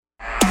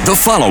The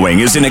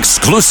following is an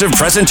exclusive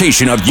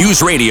presentation of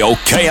News Radio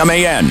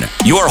KMAN,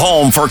 your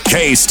home for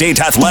K-State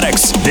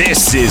athletics.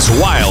 This is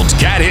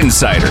Wildcat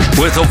Insider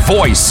with the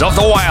voice of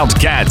the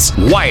Wildcats,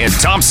 Wyatt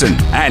Thompson,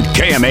 and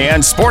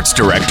KMAN Sports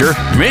Director,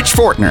 Mitch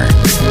Fortner.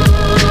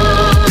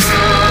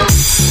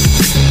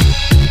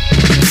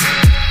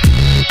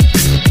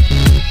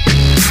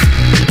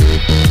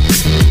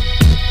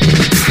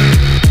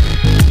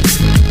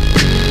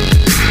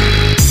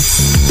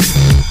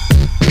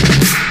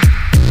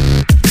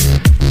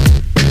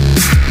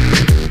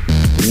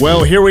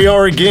 Well, here we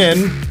are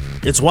again.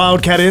 It's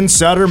Wildcat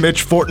Insider,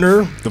 Mitch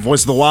Fortner, the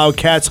voice of the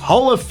Wildcats,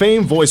 Hall of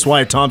Fame voice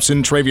Wyatt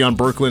Thompson. Travion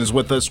Berkland is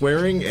with us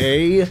wearing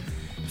a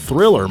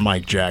Thriller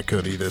Mike Jack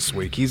hoodie this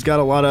week. He's got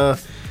a lot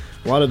of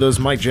those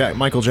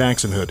Michael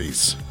Jackson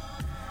hoodies.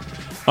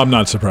 I'm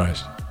not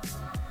surprised.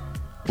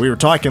 We were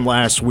talking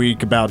last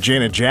week about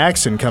Janet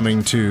Jackson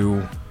coming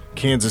to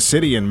Kansas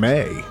City in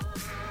May,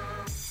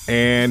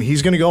 and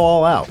he's going to go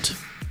all out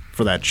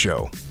for that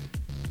show.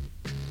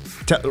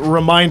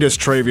 Remind us,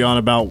 Travion,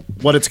 about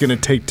what it's going to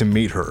take to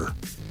meet her.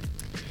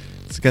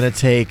 It's going to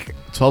take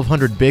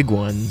 1,200 big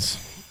ones.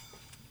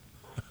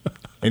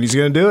 And he's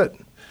going to do it?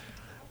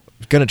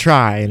 Going to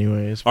try,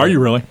 anyways. Are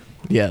you really?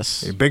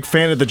 Yes. A big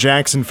fan of the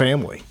Jackson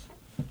family.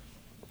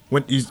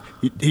 When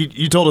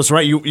you told us,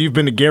 right, you've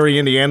been to Gary,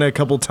 Indiana a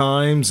couple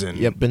times. And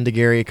Yep, been to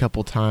Gary a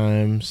couple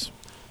times.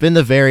 Been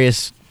to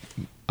various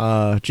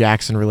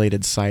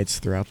Jackson-related sites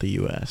throughout the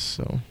U.S.,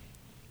 so...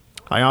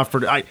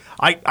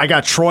 I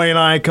got Troy and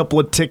I a couple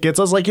of tickets.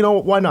 I was like,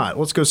 why not?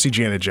 Let's go see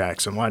Janet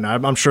Jackson. Why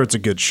not? I'm sure it's a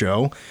good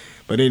show.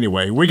 But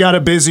anyway, we got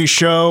a busy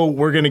show.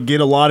 We're going to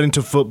get a lot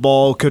into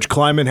football. Coach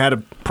Kleiman had a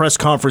press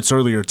conference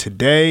earlier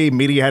today.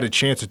 Media had a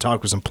chance to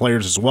talk with some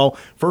players as well.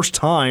 First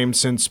time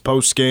since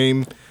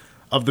post-game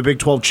of the Big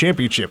 12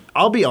 championship.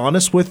 I'll be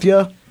honest with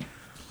you.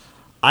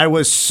 I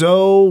was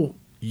so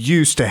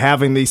used to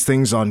having these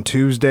things on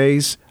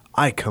Tuesdays,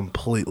 I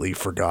completely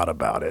forgot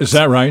about it. Is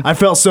that right? I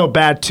felt so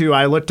bad, too.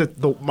 I looked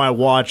at my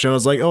watch, and I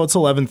was like, it's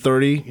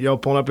 11:30,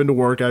 pulling up into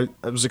work. I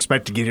was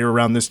expected to get here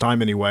around this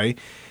time anyway.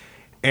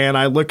 And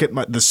I look at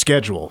the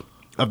schedule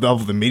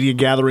of the media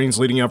gatherings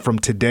leading up from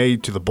today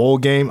to the bowl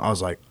game. I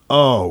was like,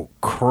 oh,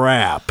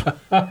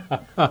 crap.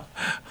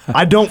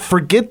 I don't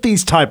forget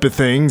these type of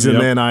things.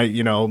 And then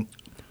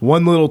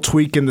one little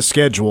tweak in the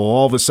schedule,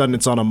 all of a sudden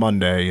it's on a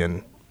Monday,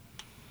 and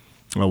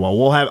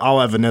I'll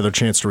have another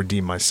chance to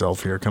redeem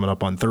myself here coming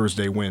up on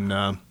Thursday when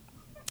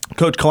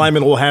Coach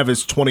Kleiman will have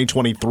his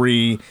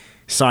 2023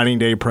 signing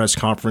day press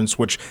conference,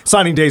 which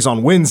signing day is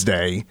on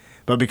Wednesday,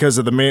 but because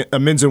of the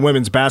men's and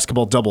women's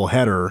basketball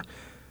doubleheader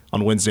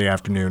on Wednesday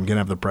afternoon, going to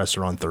have the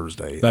presser on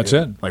Thursday. That's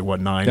it. Like what,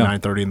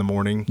 9:30 in the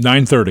morning?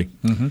 9:30.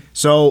 Mm-hmm.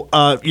 So,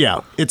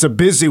 it's a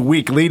busy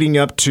week leading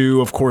up to,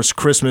 of course,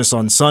 Christmas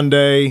on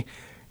Sunday,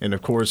 and,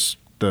 of course,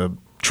 the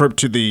trip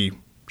to the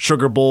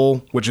Sugar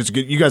Bowl, which is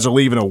good. You guys are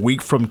leaving a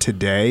week from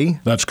today.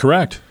 That's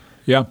correct.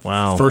 Yeah.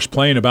 Wow. First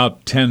plane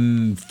about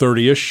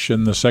 10:30-ish,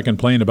 and the second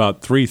plane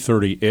about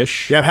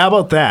 3:30-ish. Yeah, how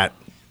about that?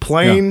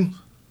 Plane,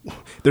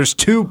 There's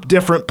two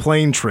different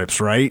plane trips,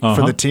 right,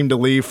 for the team to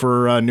leave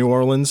for New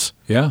Orleans?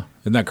 Yeah.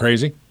 Isn't that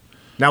crazy?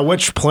 Now,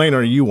 which plane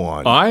are you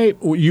on?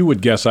 You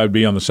would guess I'd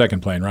be on the second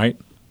plane, right?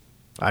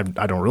 I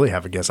don't really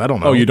have a guess. I don't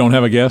know. Oh, you don't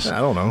have a guess? I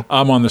don't know.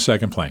 I'm on the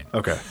second plane.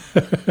 Okay.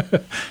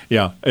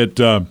 Yeah.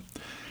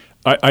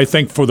 I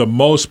think for the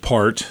most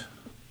part,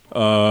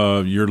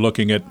 you're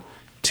looking at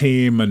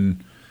team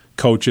and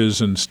coaches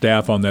and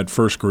staff on that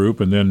first group,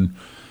 and then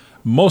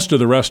most of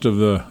the rest of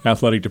the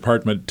athletic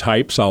department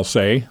types, I'll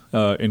say,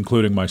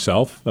 including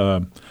myself,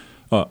 on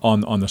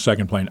the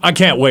second plane. I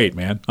can't wait,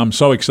 man. I'm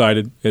so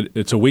excited.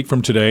 It's a week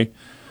from today.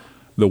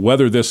 The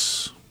weather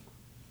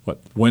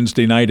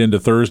Wednesday night into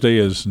Thursday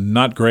is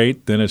not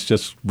great. Then it's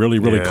just really,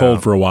 really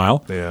cold for a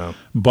while. Yeah.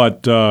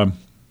 But,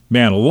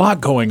 man, a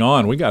lot going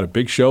on. We got a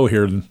big show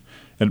here,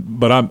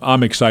 but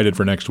I'm excited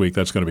for next week.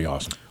 That's going to be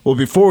awesome. Well,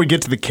 before we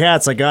get to the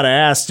Cats, I got to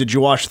ask, did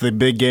you watch the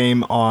big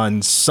game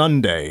on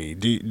Sunday?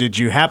 Did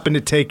you happen to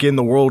take in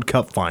the World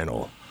Cup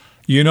final?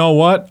 You know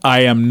what?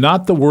 I am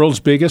not the world's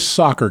biggest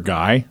soccer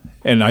guy,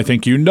 and I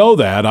think you know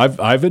that.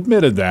 I've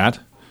admitted that.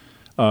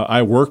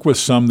 I work with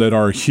some that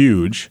are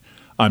huge.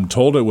 I'm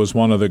told it was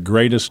one of the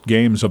greatest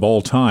games of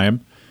all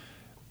time.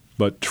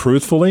 But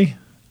truthfully,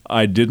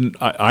 I didn't.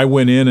 I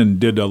went in and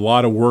did a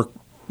lot of work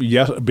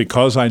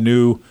because I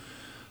knew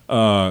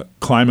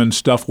Kleiman's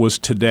stuff was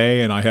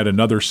today, and I had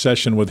another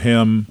session with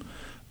him,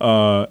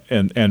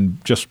 and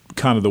just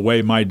kind of the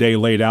way my day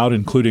laid out,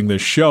 including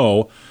this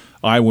show,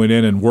 I went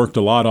in and worked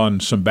a lot on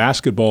some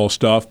basketball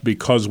stuff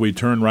because we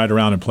turn right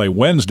around and play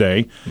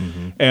Wednesday.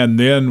 Mm-hmm. And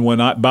then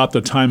about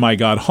the time I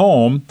got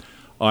home,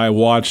 I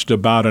watched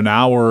about an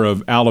hour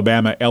of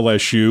Alabama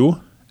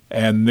LSU,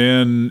 and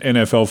then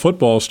NFL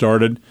football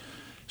started.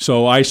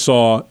 So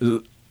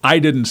I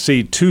didn't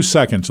see 2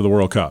 seconds of the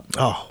World Cup.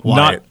 Oh,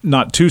 Wyatt.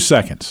 Not 2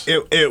 seconds.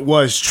 It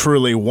was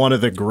truly one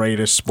of the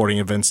greatest sporting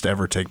events to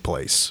ever take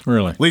place.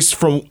 Really? At least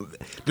from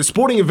the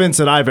sporting events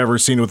that I've ever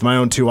seen with my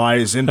own two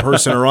eyes, in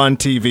person or on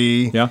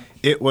TV. Yeah.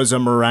 It was a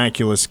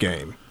miraculous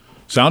game.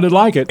 Sounded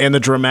like it. And the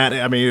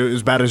dramatic, I mean, it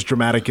was about as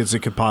dramatic as it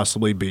could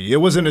possibly be.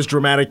 It wasn't as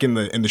dramatic in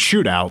the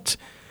shootout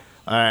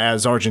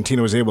as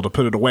Argentina was able to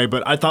put it away,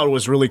 but I thought it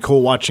was really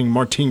cool watching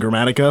Martin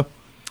Gramatica,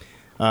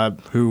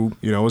 who,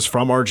 is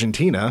from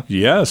Argentina.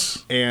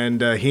 Yes.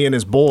 And he and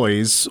his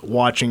boys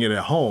watching it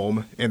at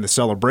home in the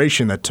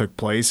celebration that took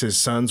place. His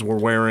sons were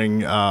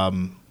wearing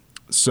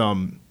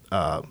some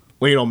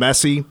Lionel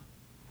Messi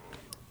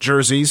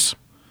jerseys.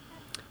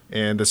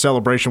 And the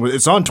celebration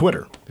it's on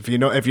Twitter. If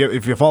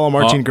you follow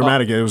Martin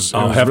Gramatica, it was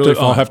really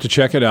fun. I'll have to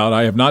check it out.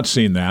 I have not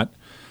seen that.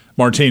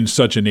 Martin's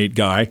such a neat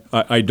guy.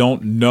 I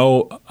don't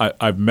know.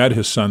 I've met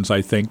his sons,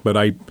 I think, but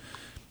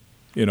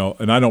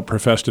and I don't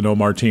profess to know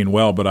Martin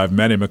well, but I've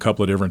met him a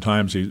couple of different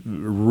times. He's a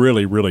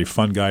really, really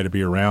fun guy to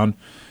be around.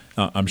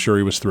 I'm sure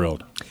he was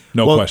thrilled.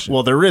 No question.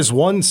 Well, there is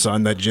one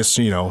son that just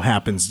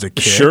happens to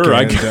kick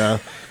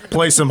and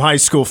play some high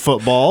school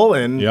football,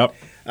 and yep.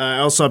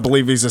 Also, I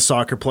believe he's a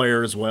soccer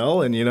player as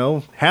well, and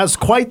has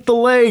quite the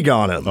leg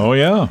on him. Oh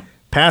yeah,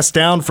 passed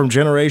down from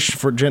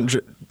generation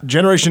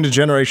to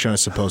generation, I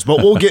suppose. But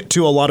we'll get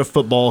to a lot of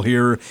football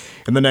here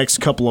in the next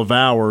couple of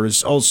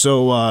hours.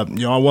 Also, I want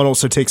to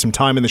also take some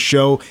time in the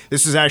show.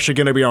 This is actually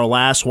going to be our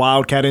last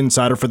Wildcat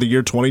Insider for the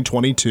year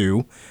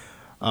 2022.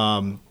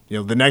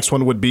 The next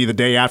one would be the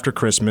day after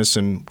Christmas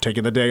and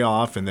taking the day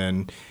off, and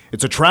then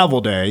it's a travel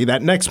day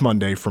that next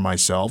Monday for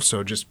myself,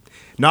 so just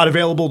not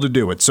available to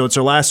do it. So it's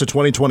our last of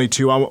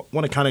 2022. I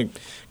want to kind of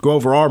go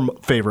over our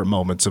favorite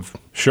moments of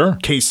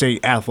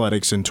K-State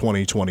athletics in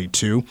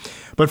 2022.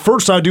 But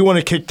first, I do want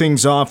to kick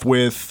things off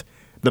with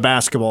the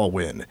basketball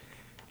win.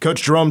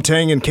 Coach Jerome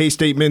Tang and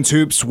K-State men's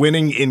hoops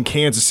winning in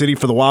Kansas City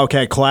for the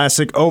Wildcat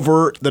Classic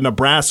over the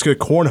Nebraska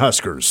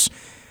Cornhuskers.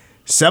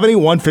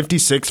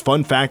 71-56.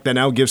 Fun fact, that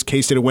now gives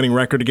K-State a winning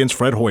record against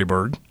Fred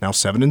Hoiberg, now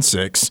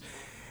 7-6,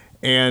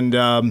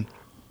 and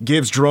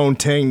gives Jerome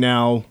Tang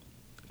now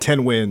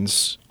 10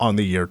 wins on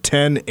the year,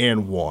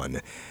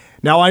 10-1.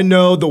 Now, I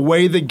know the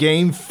way the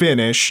game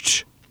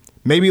finished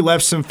maybe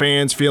left some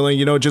fans feeling,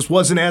 it just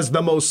wasn't as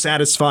the most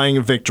satisfying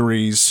of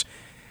victories,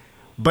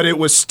 but it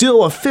was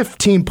still a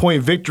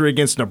 15-point victory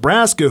against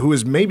Nebraska, who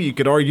is maybe, you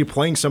could argue,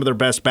 playing some of their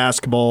best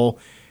basketball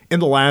in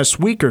the last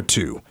week or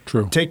two.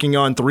 True. Taking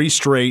on 3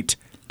 straight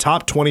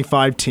top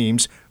 25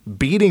 teams,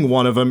 beating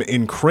one of them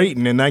in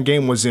Creighton, and that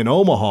game was in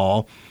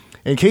Omaha.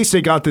 And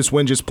K-State got this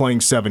win just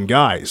playing 7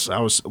 guys. I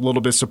was a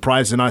little bit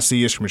surprised to not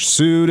see Ishmael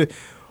Sood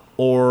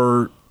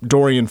or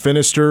Dorian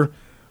Finister,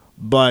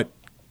 but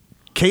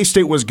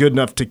K-State was good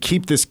enough to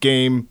keep this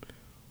game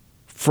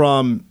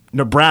from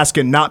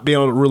Nebraska not being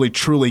able to really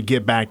truly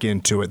get back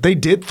into it. They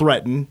did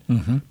threaten,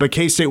 but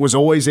K-State was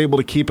always able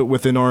to keep it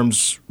within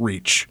arm's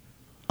reach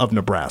of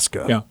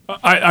Nebraska. Yeah,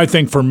 I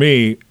think for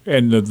me,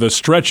 and the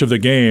stretch of the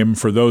game,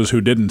 for those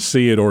who didn't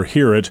see it or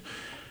hear it,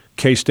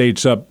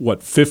 K-State's up,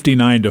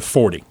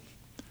 59-40.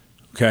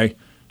 Okay?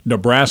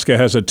 Nebraska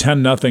has a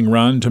 10-0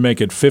 run to make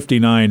it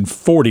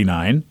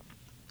 59-49,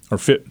 or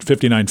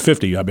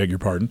 59-50, I beg your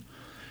pardon.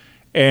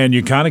 And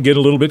you kind of get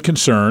a little bit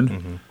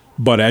concerned.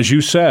 But as you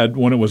said,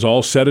 when it was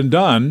all said and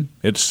done,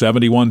 it's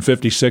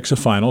 71-56 a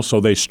final, so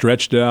they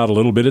stretched it out a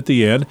little bit at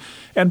the end.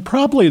 And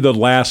probably the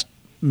last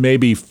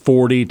maybe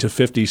 40 to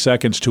 50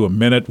 seconds to a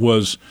minute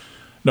was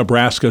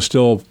Nebraska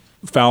still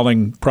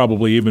fouling,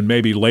 probably even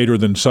maybe later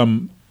than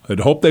some had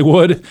hoped they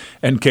would,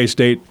 and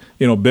K-State,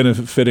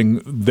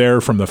 benefiting there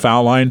from the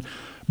foul line.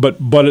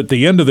 But at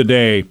the end of the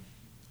day,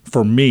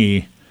 for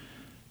me,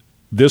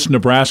 this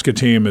Nebraska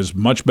team is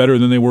much better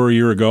than they were a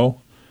year ago,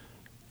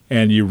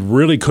 and you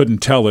really couldn't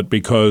tell it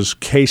because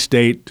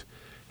K-State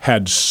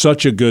had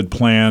such a good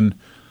plan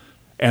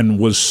and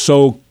was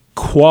so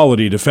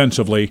quality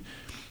defensively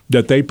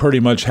that they pretty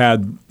much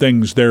had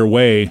things their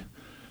way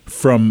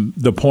from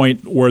the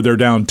point where they're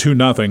down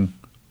 2-0,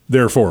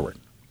 they're forward.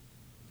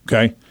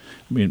 Okay?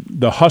 I mean,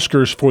 the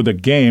Huskers for the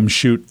game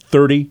shoot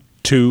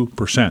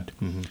 32%.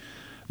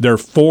 They're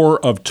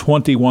 4 of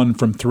 21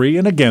 from 3.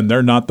 And again,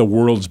 they're not the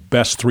world's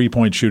best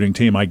three-point shooting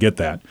team. I get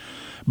that.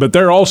 But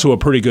they're also a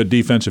pretty good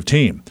defensive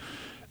team.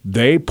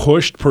 They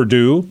pushed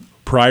Purdue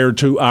prior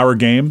to our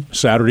game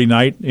Saturday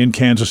night in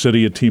Kansas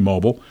City at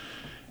T-Mobile.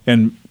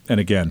 And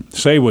again,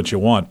 say what you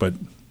want, but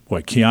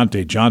boy,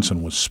 Keontae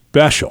Johnson was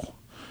special.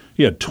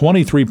 He had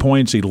 23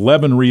 points,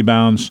 11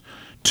 rebounds,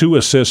 2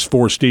 assists,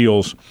 4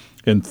 steals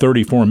in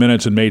 34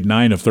 minutes and made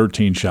 9 of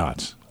 13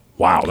 shots.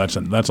 Wow, that's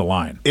a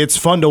line. It's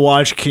fun to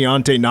watch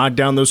Keontae knock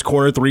down those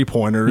corner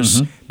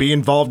three-pointers, be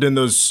involved in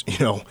those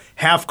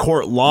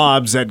half-court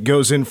lobs that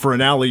goes in for an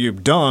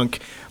alley-oop dunk.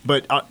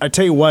 But I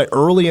tell you what,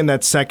 early in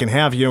that second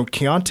half,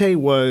 Keontae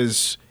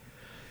was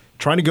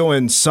trying to go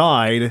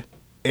inside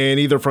and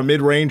either from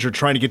mid-range or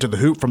trying to get to the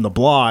hoop from the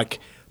block,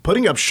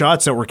 putting up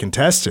shots that were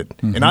contested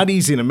and not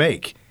easy to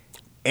make.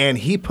 And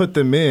he put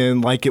them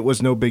in like it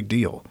was no big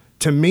deal.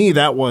 To me,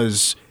 that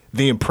was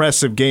the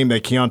impressive game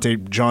that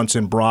Keontae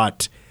Johnson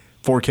brought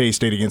for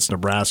K-State against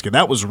Nebraska.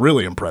 That was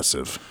really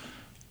impressive.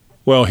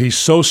 Well, he's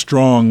so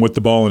strong with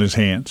the ball in his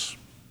hands,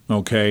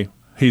 okay?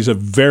 He's a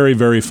very,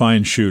 very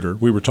fine shooter.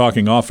 We were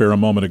talking off air a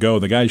moment ago.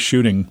 The guy's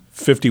shooting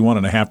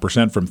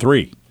 51.5% from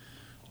 3.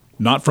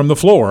 not from the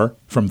floor,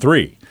 from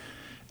three.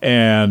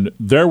 And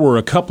there were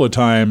a couple of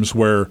times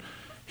where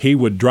he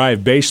would drive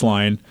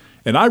baseline,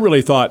 and I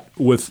really thought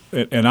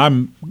and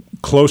I'm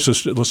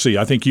closest, let's see,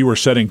 I think you were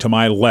sitting to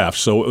my left,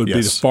 so it would be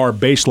as far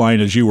baseline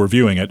as you were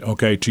viewing it,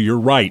 okay, to your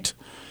right.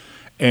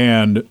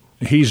 And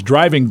he's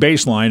driving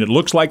baseline. It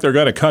looks like they're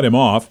going to cut him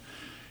off.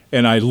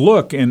 And I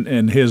look,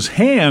 and his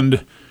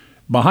hand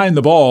behind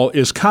the ball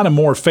is kind of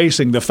more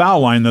facing the foul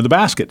line than the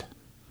basket,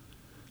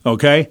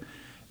 okay?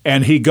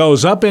 And he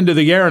goes up into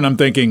the air, and I'm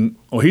thinking,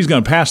 well, he's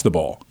going to pass the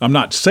ball. I'm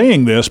not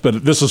saying this,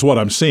 but this is what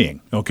I'm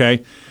seeing,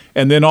 okay?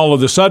 And then all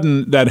of a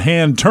sudden, that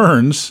hand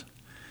turns,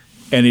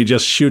 and he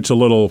just shoots a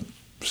little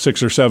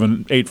 6 or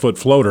 7, 8-foot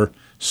floater,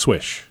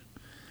 swish.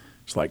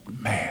 It's like,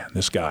 man,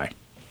 this guy,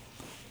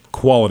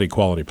 quality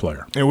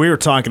player. And we were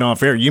talking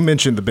off air. You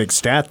mentioned the big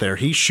stat there.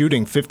 He's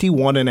shooting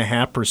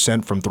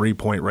 51.5% from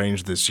three-point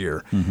range this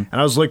year. Mm-hmm.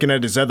 And I was looking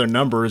at his other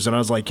numbers, and I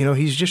was like,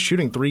 he's just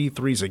shooting 3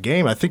 threes a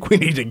game. I think we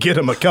need to get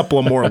him a couple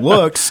of more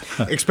looks,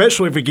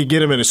 especially if we could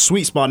get him in a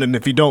sweet spot. And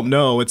if you don't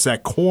know, it's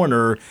that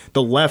corner,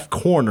 the left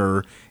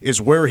corner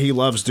is where he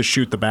loves to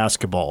shoot the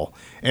basketball.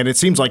 And it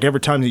seems like every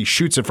time he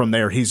shoots it from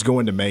there, he's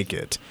going to make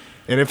it.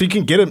 And if he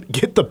can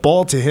get the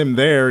ball to him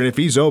there, and if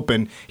he's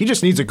open, he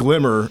just needs a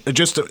glimmer,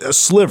 just a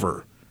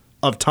sliver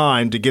of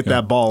time to get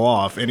that ball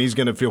off, and he's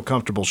going to feel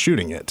comfortable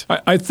shooting it.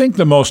 I think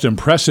the most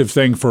impressive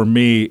thing for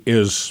me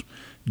is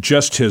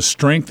just his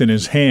strength in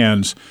his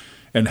hands,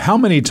 and how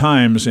many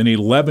times in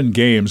 11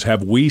 games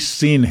have we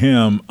seen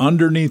him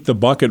underneath the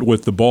bucket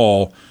with the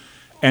ball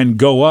and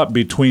go up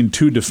between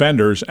two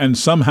defenders and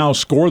somehow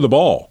score the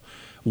ball,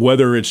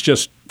 whether it's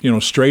just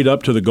straight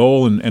up to the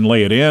goal and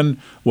lay it in,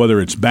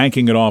 whether it's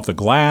banking it off the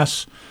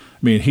glass. I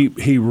mean,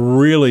 he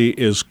really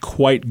is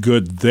quite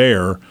good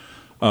there.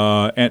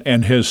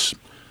 And his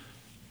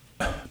 –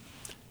 do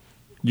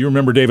you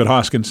remember David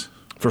Hoskins?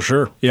 For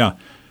sure. Yeah.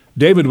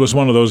 David was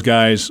one of those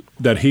guys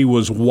that he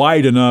was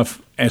wide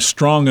enough and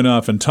strong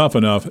enough and tough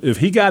enough. If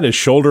he got his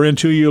shoulder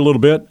into you a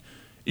little bit,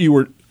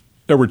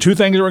 there were two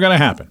things that were going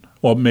to happen.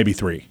 Well, maybe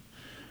three.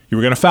 You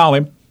were going to foul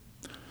him,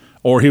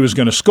 or he was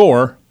going to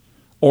score,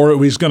 or he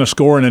was going to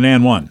score in an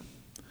and one.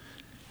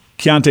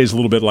 Keontae's a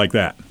little bit like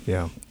that.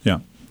 Yeah. Yeah.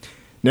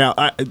 Now,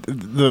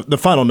 the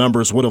final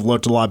numbers would have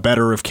looked a lot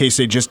better if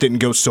K-State just didn't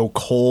go so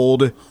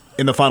cold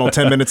in the final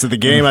 10 minutes of the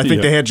game. I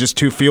think they had just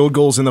 2 field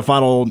goals in the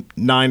final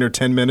 9 or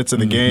 10 minutes of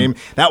the game.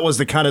 That was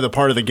the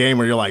part of the game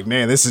where you're like,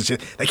 man, this is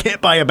just – they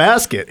can't buy a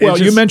basket. Well,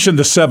 you mentioned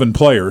the 7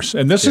 players,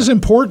 and this is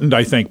important,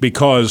 I think,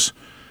 because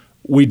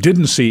we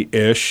didn't see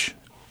Ish.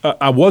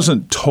 I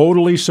wasn't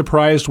totally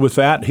surprised with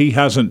that. He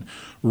hasn't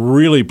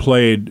really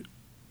played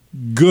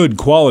good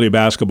quality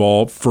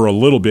basketball for a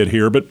little bit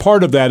here, but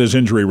part of that is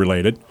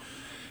injury-related.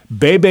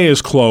 Bebe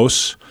is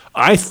close.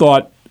 I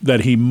thought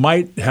that he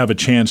might have a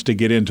chance to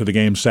get into the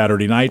game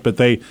Saturday night, but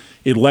they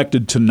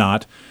elected to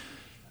not.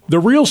 The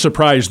real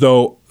surprise,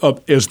 though,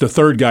 is the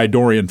third guy,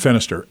 Dorian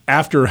Finister.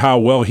 After how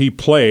well he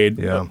played,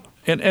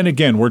 and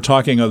again, we're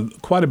talking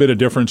quite a bit of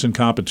difference in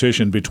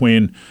competition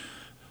between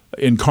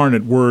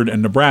Incarnate Word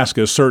and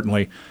Nebraska,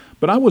 certainly.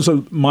 But I was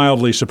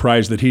mildly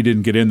surprised that he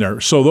didn't get in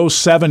there. So those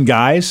 7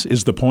 guys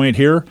is the point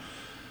here.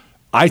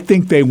 I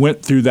think they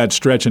went through that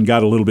stretch and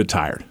got a little bit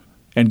tired.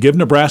 And give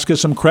Nebraska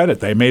some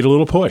credit. They made a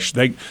little push.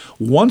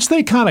 Once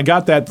they kind of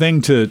got that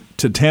thing to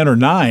 10 or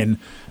 9,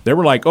 they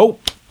were like, oh,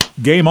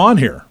 game on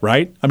here,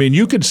 right? I mean,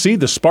 you could see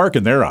the spark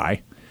in their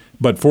eye.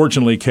 But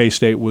fortunately,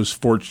 K-State was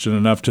fortunate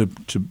enough to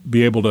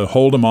be able to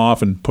hold them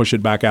off and push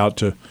it back out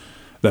to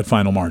that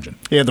final margin.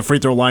 Yeah, the free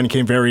throw line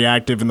came very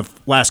active in the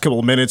last couple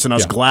of minutes, and I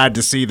was glad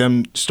to see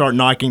them start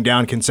knocking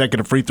down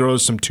consecutive free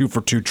throws, some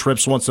 2-for-2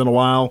 trips once in a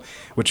while,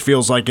 which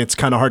feels like it's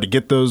kind of hard to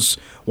get those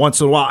once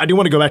in a while. I do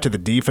want to go back to the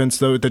defense,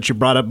 though, that you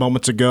brought up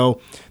moments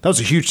ago. That was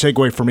a huge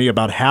takeaway for me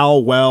about how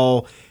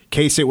well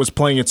K-State was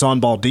playing its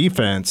on-ball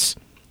defense.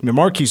 I mean,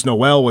 Marquise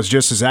Noel was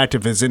just as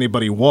active as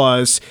anybody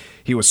was.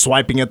 He was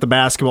swiping at the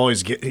basketball. He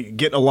was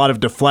getting a lot of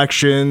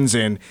deflections,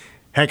 and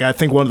heck, I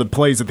think one of the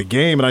plays of the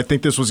game, and I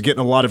think this was getting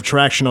a lot of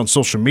traction on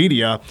social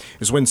media,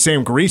 is when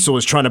Sam Griesel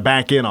was trying to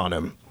back in on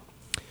him.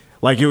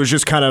 Like, it was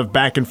just kind of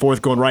back and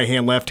forth, going right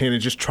hand, left hand,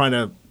 and just trying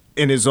to,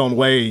 in his own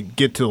way,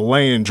 get to the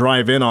lane and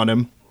drive in on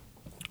him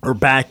or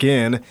back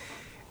in,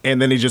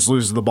 and then he just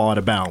loses the ball out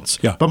of bounds.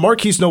 Yeah. But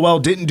Marquise Noel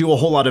didn't do a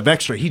whole lot of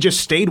extra. He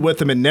just stayed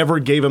with him and never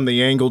gave him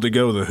the angle to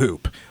go to the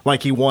hoop,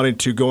 like he wanted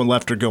to, going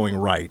left or going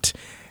right.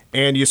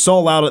 And you saw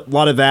a lot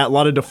of that, a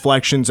lot of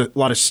deflections, a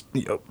lot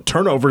of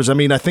turnovers. I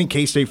mean, I think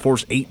K-State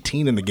forced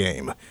 18 in the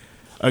game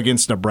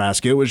against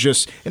Nebraska. It was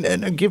just –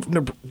 and I give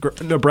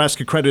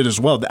Nebraska credit as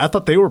well. I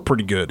thought they were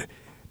pretty good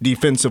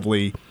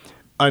defensively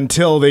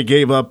until they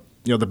gave up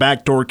the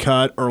backdoor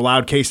cut or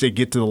allowed K-State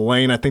get to the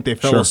lane. I think they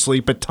fell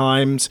asleep at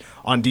times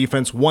on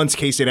defense once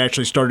K-State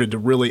actually started to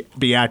really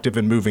be active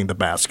in moving the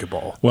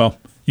basketball. Well,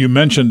 you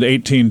mentioned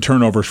 18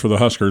 turnovers for the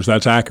Huskers.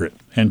 That's accurate.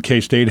 And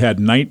K-State had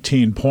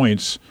 19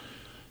 points –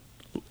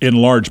 in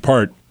large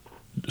part,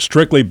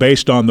 strictly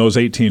based on those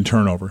 18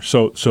 turnovers.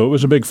 So it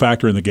was a big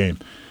factor in the game.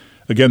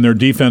 Again, their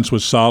defense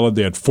was solid.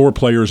 They had 4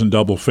 players in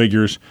double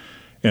figures.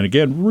 And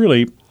again,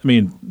 really, I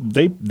mean,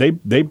 they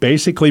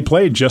basically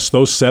played just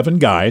those 7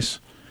 guys,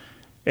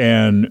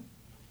 and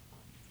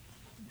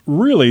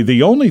really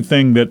the only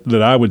thing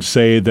that I would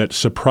say that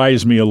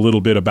surprised me a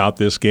little bit about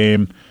this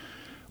game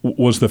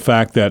was the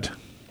fact that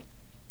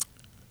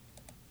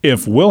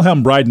if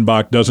Wilhelm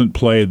Breidenbach doesn't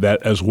play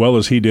that as well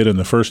as he did in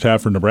the first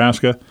half for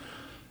Nebraska,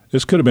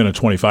 this could have been a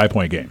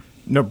 25-point game.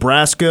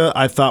 Nebraska,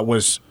 I thought,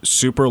 was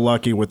super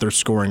lucky with their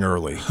scoring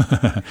early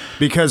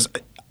because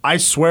I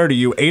swear to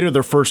you, 8 of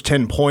their first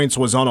 10 points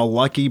was on a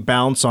lucky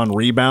bounce on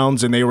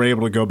rebounds, and they were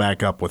able to go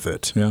back up with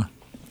it. Yeah.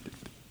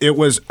 It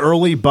was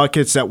early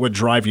buckets that would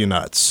drive you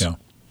nuts. Yeah.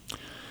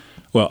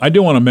 Well, I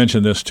do want to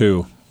mention this,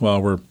 too,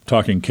 while we're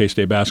talking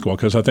K-State basketball,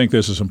 because I think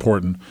this is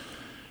important.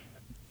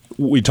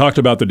 We talked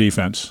about the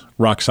defense,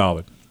 rock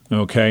solid,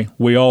 okay?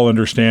 We all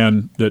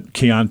understand that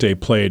Keontae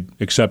played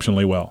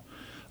exceptionally well.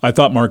 I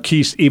thought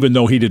Marquise, even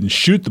though he didn't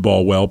shoot the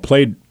ball well,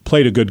 played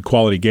a good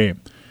quality game.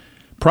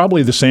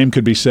 Probably the same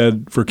could be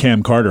said for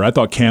Cam Carter. I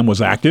thought Cam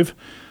was active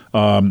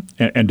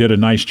and did a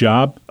nice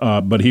job,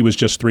 but he was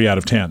just 3 out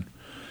of 10.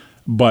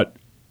 But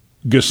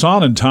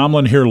Gasson and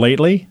Tomlin here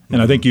lately,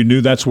 and I think you knew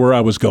that's where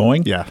I was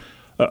going. Yeah.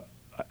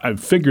 I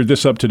figured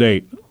this up to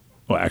date.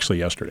 Well, actually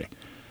yesterday.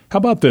 How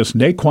about this?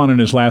 Naquan in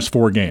his last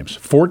 4 games,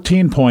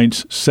 14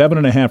 points,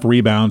 7.5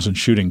 rebounds, and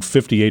shooting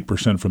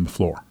 58% from the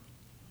floor.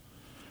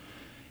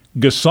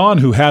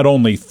 Gasson, who had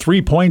only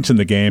 3 points in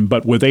the game,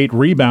 but with 8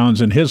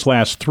 rebounds in his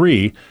last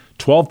 3,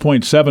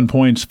 12.7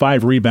 points,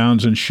 5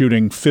 rebounds, and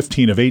shooting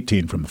 15 of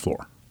 18 from the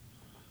floor.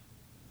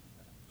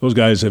 Those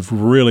guys have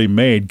really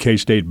made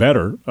K-State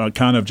better,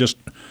 kind of just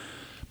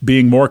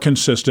being more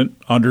consistent,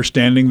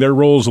 understanding their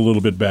roles a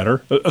little bit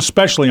better,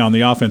 especially on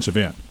the offensive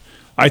end.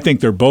 I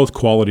think they're both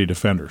quality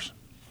defenders.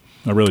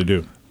 I really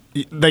do.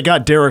 They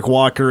got Derek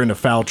Walker into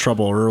foul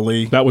trouble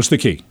early. That was the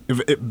key.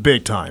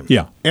 Big time.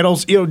 Yeah. And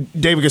also,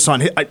 David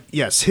Gasson,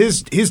 yes,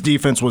 his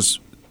defense was,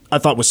 I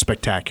thought, was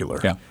spectacular.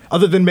 Yeah.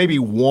 Other than maybe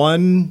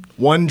one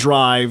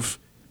drive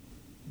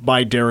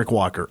by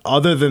Walker.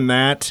 Other than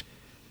that,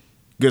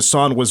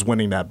 Gasson was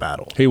winning that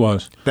battle. He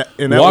was.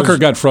 And Walker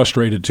got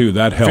frustrated, too.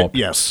 That helped.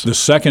 Yes. The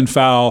second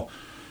foul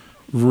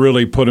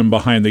really put him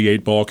behind the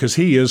 8 ball because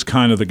he is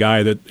kind of the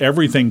guy that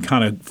everything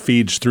kind of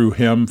feeds through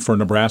him for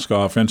Nebraska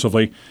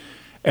offensively.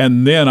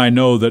 And then I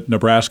know that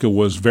Nebraska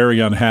was very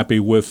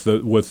unhappy with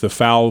the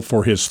foul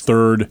for his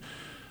 3rd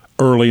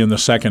early in the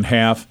second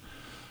half.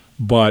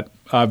 But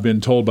I've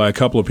been told by a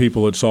couple of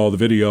people that saw the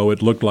video,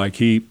 it looked like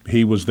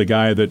he was the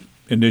guy that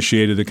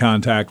initiated the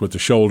contact with the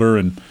shoulder.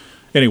 And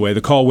anyway,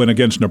 the call went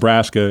against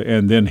Nebraska,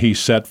 and then he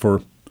set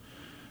for,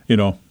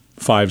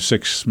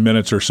 5-6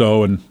 minutes or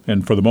so.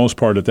 And for the most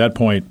part at that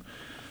point,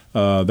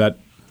 that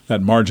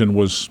margin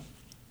was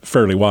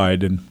fairly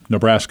wide, and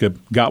Nebraska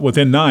got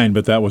within 9,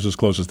 but that was as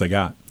close as they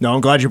got. No, I'm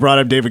glad you brought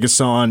up David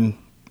Gasson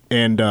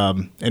and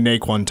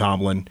Naquan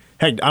Tomlin.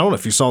 Hey, I don't know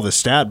if you saw this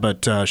stat,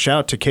 but shout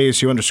out to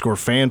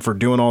KSU_fan for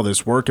doing all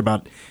this work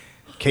about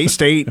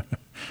K-State.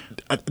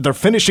 They're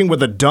finishing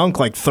with a dunk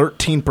like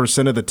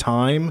 13% of the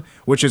time,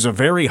 which is a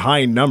very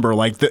high number.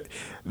 Like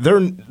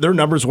their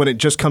numbers when it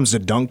just comes to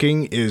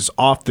dunking is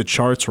off the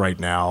charts right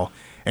now,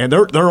 and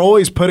they're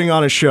always putting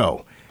on a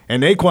show.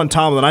 And Naquan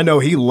Tomlin, I know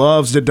he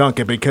loves to dunk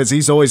it because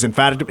he's always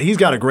emphatic. He's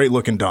got a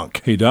great-looking dunk.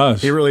 He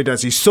does. He really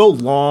does. He's so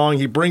long.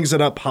 He brings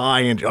it up high,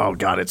 and, oh,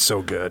 God, it's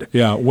so good.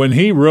 Yeah, when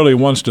he really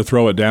wants to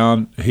throw it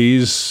down,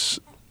 he's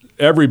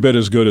every bit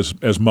as good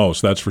as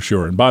most, that's for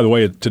sure. And by the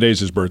way, today's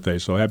his birthday,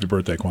 so happy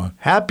birthday, Quan.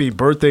 Happy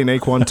birthday,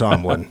 Naquan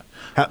Tomlin.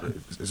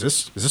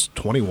 Is this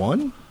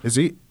 21? Is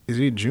he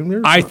a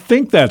junior? I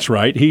think that's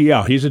right.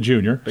 He's a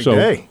junior. So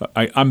day.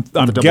 I'm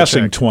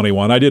guessing check.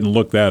 21. I didn't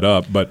look that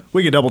up, but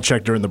we could double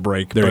check during the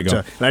break. There you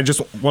go. And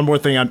one more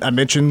thing. I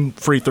mentioned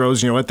free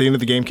throws. At the end of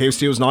the game,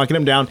 K-State was knocking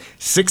him down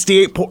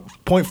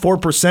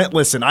 68.4%.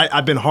 Listen,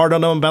 I've been hard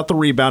on him about the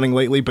rebounding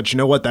lately, but you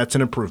know what? That's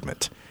an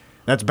improvement.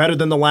 That's better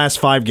than the last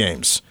 5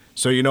 games.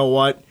 So you know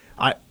what?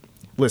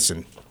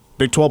 Listen.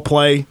 Big 12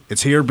 play,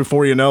 it's here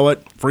before you know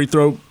it. Free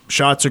throw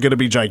shots are going to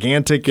be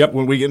gigantic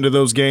when we get into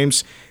those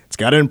games. It's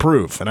got to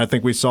improve, and I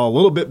think we saw a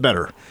little bit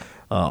better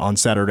on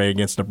Saturday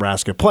against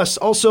Nebraska. Plus,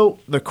 also,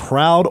 the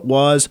crowd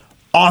was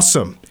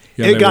awesome.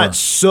 Yeah, it got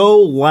so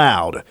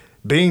loud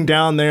being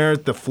down there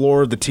at the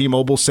floor of the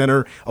T-Mobile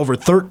Center. Over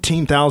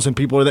 13,000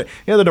 people are there.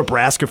 The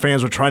Nebraska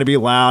fans were trying to be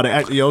loud.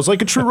 It was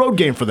like a true road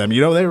game for them.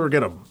 They were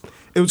going to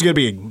 – it was going to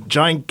be a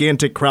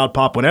gigantic crowd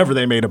pop whenever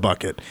they made a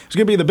bucket. It was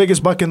going to be the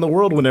biggest bucket in the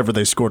world whenever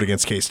they scored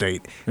against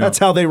K-State. That's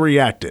how they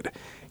reacted.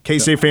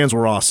 K-State fans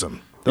were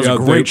awesome. That was a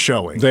great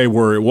showing. They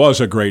were. It was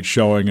a great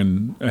showing,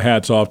 and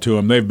hats off to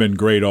them. They've been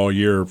great all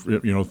year,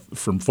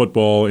 from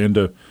football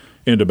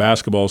into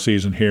basketball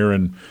season here.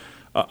 And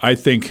I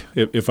think,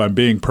 if I'm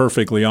being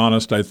perfectly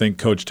honest, I think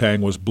Coach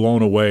Tang was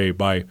blown away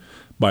by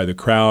the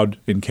crowd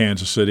in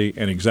Kansas City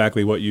and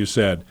exactly what you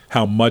said,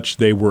 how much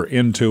they were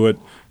into it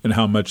and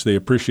how much they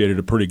appreciated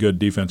a pretty good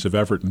defensive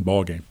effort in the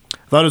ball game.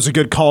 I thought it was a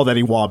good call that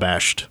he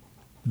wabashed.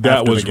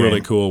 That was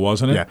really cool,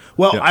 wasn't it? Yeah.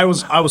 Well, yeah. I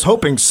was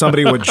hoping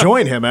somebody would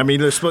join him. I mean,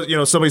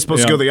 somebody's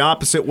supposed to go the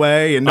opposite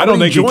way, and I don't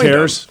think he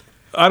cares.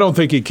 I don't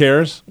think he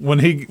cares. When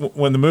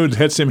the mood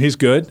hits him, he's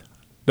good.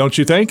 Don't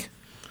you think?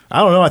 I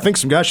don't know. I think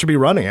some guys should be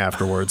running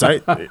afterwards.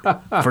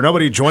 For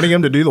nobody joining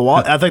him to do the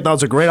walk, I think that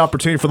was a great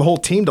opportunity for the whole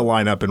team to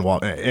line up and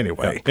walk.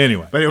 Anyway.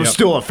 But it was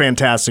still a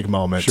fantastic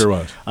moment. Sure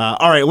was.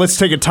 All right, let's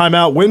take a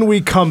timeout. When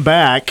we come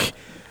back,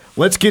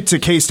 let's get to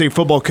K-State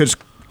football.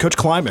 Coach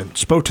Kleiman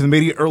spoke to the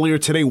media earlier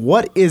today.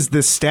 What is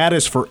the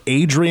status for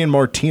Adrian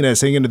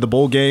Martinez heading into the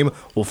bowl game?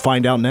 We'll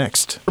find out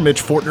next.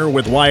 Mitch Fortner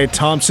with Wyatt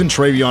Thompson,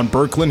 Travion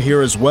Berkland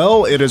here as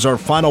well. It is our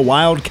final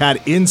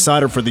Wildcat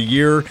Insider for the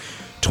year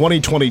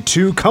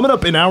 2022. Coming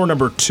up in hour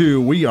number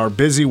 2, we are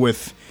busy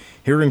with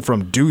hearing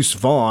from Deuce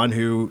Vaughn,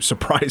 who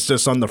surprised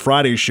us on the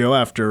Friday show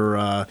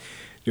after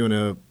doing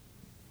a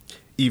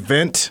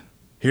event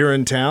here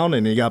in town,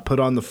 and he got put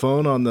on the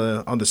phone on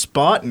the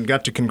spot and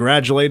got to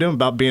congratulate him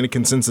about being a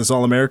consensus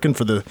All-American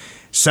for the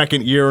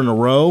second year in a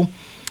row.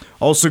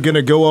 Also going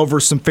to go over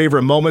some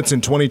favorite moments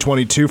in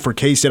 2022 for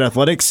K-State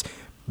athletics.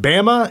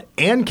 Bama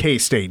and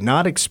K-State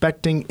not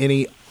expecting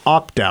any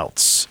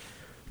opt-outs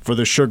for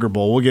the Sugar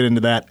Bowl. We'll get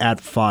into that at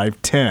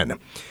 5:10.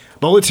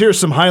 But let's hear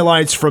some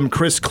highlights from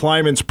Chris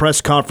Kleiman's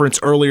press conference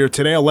earlier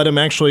today. I'll let him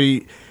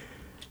actually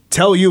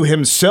tell you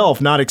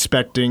himself not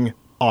expecting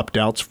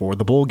opt-outs for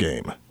the bowl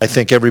game. I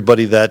think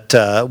everybody that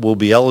will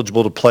be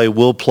eligible to play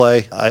will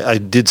play. I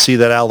did see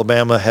that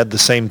Alabama had the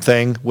same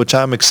thing, which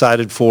I'm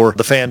excited for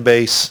the fan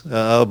base,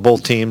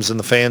 both teams, and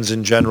the fans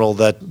in general,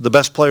 that the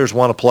best players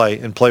want to play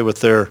and play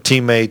with their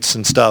teammates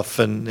and stuff.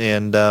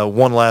 And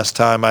one last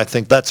time, I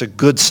think that's a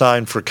good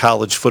sign for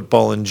college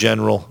football in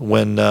general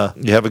when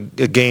you have a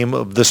game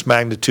of this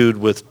magnitude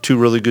with two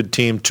really good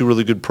teams, two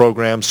really good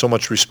programs, so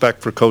much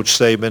respect for Coach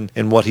Saban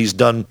and what he's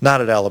done,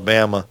 not at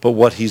Alabama, but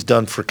what he's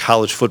done for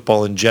college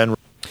football in general.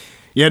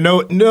 Yeah,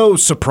 no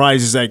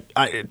surprises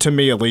to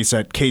me at least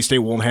that K-State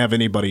won't have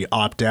anybody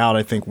opt out.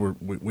 I think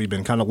we've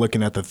been kind of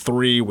looking at the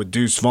 3 with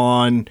Deuce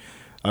Vaughn,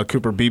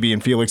 Cooper Beebe,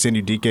 and Felix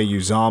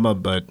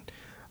Anudike-Uzomah, but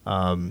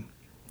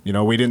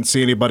we didn't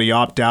see anybody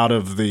opt out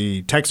of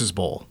the Texas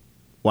Bowl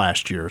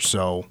last year.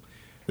 So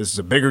this is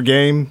a bigger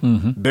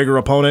game, bigger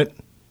opponent.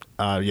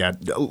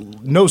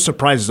 No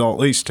surprises, at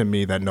least to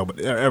me, that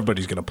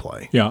everybody's going to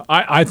play. Yeah,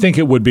 I think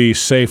it would be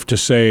safe to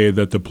say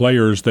that the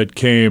players that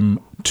came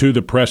to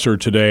the presser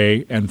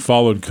today and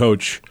followed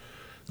Coach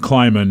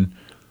Kleiman,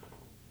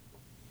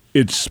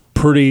 it's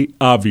pretty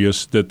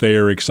obvious that they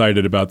are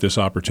excited about this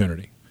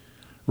opportunity.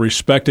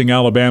 Respecting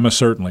Alabama,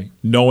 certainly.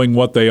 Knowing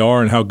what they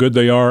are and how good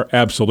they are,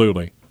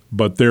 absolutely.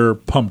 But they're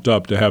pumped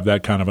up to have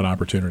that kind of an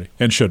opportunity,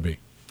 and should be.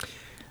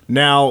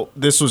 Now,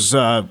 this was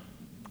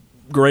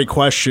great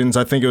questions.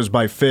 I think it was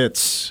by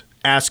Fitz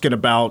asking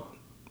about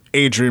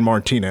Adrian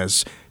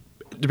Martinez.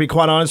 To be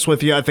quite honest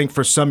with you, I think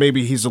for some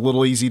maybe he's a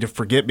little easy to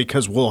forget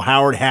because Will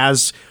Howard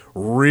has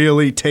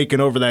really taken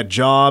over that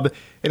job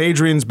and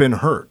Adrian's been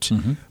hurt.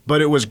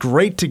 But it was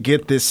great to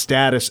get this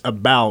status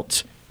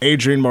about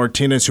Adrian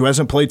Martinez, who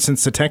hasn't played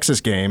since the Texas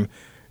game,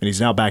 and he's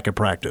now back at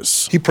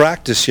practice. He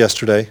practiced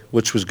yesterday,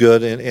 which was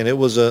good, and it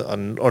was a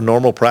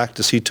normal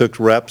practice. He took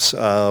reps.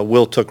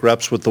 Will took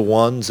reps with the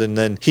 1s, and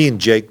then he and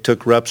Jake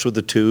took reps with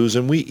the 2s,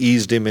 and we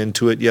eased him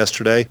into it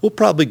yesterday. We'll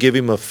probably give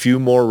him a few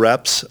more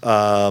reps.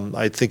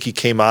 I think he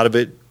came out of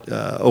it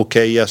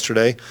okay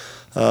yesterday.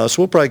 So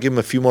we'll probably give him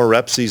a few more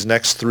reps these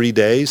next 3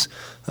 days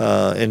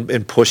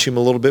and push him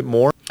a little bit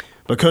more.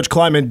 But Coach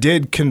Kleiman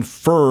did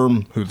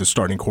confirm who the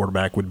starting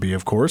quarterback would be,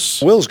 of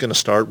course. Will's going to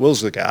start. Will's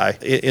the guy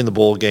in the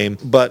bowl game.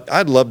 But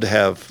I'd love to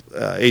have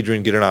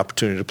Adrian get an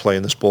opportunity to play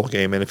in this bowl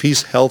game. And if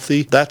he's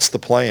healthy, that's the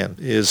plan,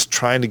 is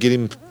trying to get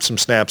him some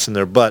snaps in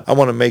there. But I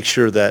want to make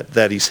sure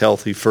that he's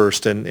healthy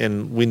first.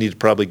 And we need to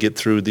probably get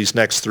through these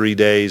next 3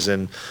 days.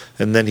 And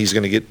then he's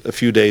going to get a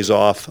few days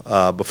off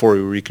before we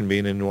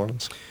reconvene in New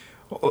Orleans.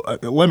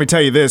 Let me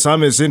tell you this.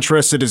 I'm as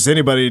interested as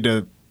anybody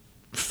to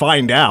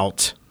find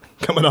out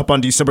coming up on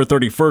December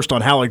 31st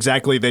on how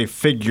exactly they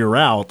figure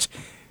out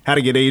how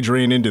to get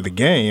Adrian into the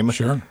game.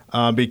 Sure.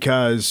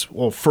 Because,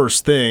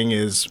 first thing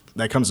is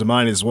that comes to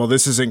mind is,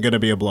 this isn't going to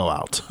be a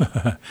blowout.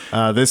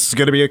 This is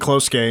going to be a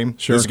close game.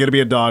 Sure. This is going to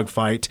be a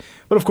dogfight.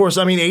 But, of course,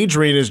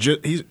 Adrian is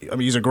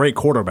he's a great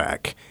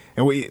quarterback.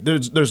 And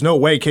there's no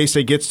way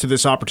K-State gets to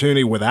this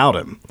opportunity without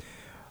him.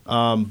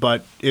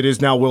 But it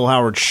is now Will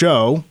Howard's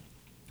show.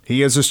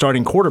 He is a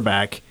starting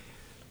quarterback.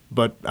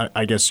 But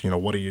I guess,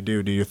 what do you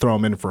do? Do you throw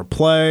him in for a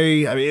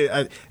play?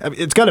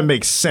 It's got to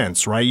make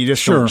sense, right? You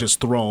just don't just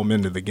throw him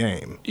into the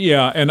game.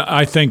 Yeah, and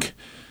I think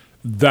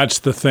that's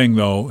the thing,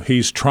 though.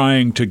 He's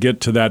trying to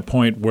get to that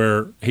point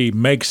where he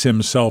makes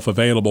himself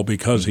available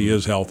because he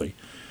is healthy.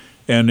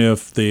 And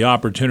if the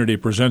opportunity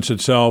presents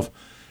itself,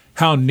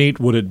 how neat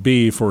would it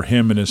be for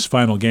him in his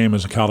final game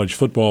as a college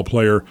football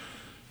player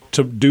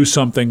to do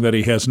something that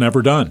he has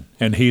never done?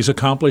 And he's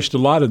accomplished a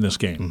lot in this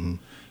game,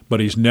 but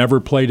he's never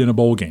played in a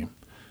bowl game.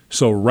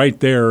 So right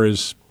there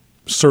is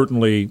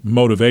certainly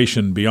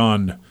motivation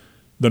beyond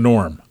the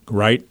norm,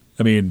 right?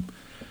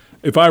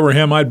 If I were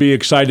him, I'd be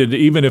excited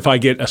even if I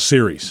get a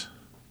series,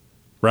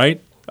 right?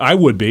 I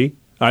would be,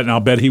 and I'll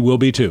bet he will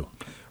be too.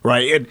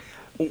 Right. And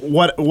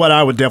what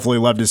I would definitely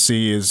love to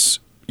see is,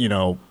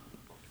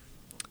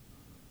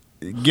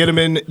 getting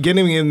him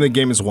in the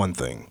game is one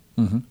thing.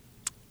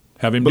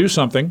 Have him do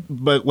something.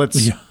 But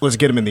let's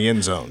get him in the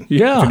end zone.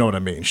 Yeah. If you know what I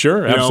mean.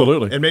 Sure,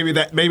 absolutely. And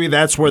maybe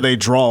that's where they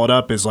draw it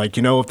up is like,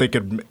 if they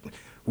could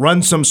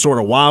run some sort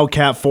of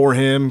wildcat for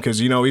him because,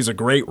 he's a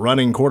great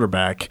running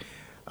quarterback.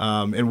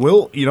 And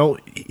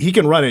he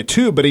can run it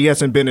too, but he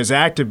hasn't been as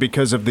active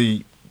because of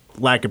the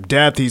lack of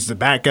depth. He's the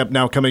backup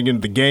now coming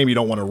into the game. You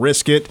don't want to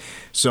risk it.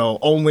 So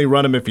only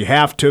run him if you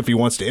have to. If he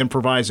wants to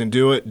improvise and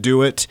do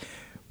it.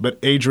 But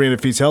Adrian,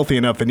 if he's healthy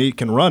enough and he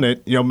can run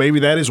it,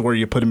 maybe that is where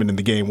you put him in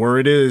the game, where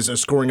it is a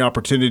scoring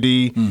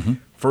opportunity,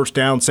 first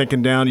down,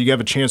 second down, you have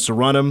a chance to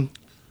run him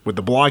with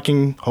the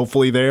blocking,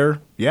 hopefully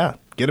there. Yeah,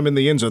 get him in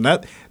the end zone.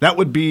 That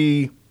would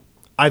be,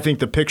 I think,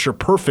 the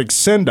picture-perfect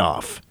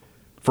send-off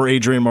for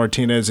Adrian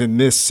Martinez in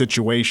this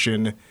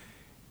situation,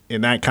 in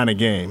that kind of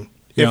game,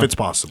 if it's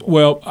possible.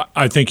 Well,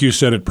 I think you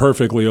said it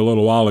perfectly a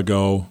little while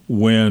ago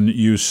when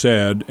you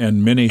said,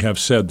 and many have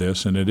said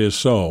this, and it is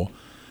so,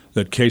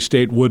 that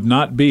K-State would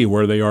not be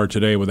where they are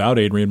today without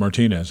Adrian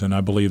Martinez, and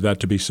I believe that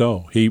to be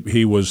so.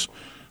 He was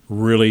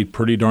really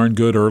pretty darn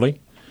good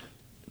early.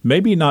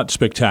 Maybe not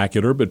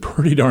spectacular, but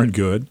pretty darn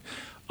good.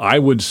 I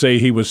would say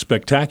he was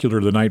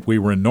spectacular the night we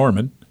were in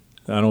Norman.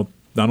 I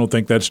don't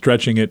think that's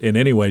stretching it in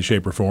any way,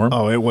 shape, or form.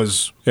 Oh, it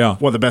was one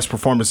of the best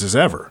performances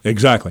ever.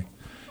 Exactly.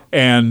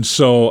 And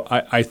so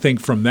I think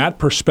from that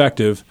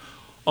perspective,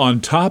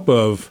 on top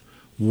of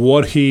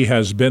what he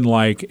has been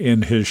like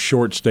in his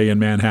short stay in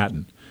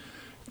Manhattan,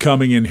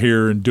 coming in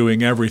here and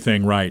doing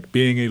everything right,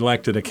 being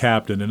elected a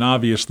captain, and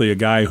obviously a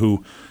guy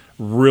who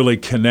really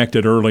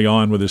connected early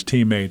on with his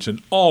teammates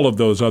and all of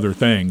those other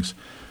things,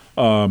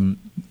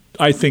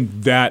 I think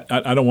that –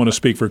 I don't want to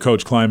speak for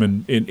Coach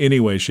Kleiman in any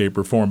way, shape,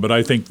 or form, but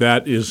I think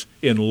that is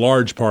in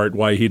large part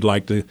why he'd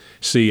like to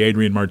see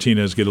Adrian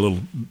Martinez get a little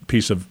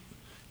piece of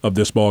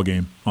this ball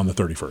game on the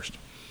 31st.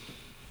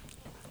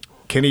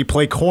 Can he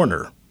play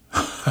corner?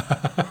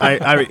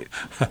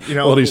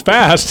 Well, he's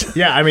fast.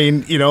 Yeah, we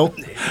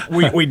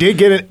did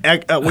get an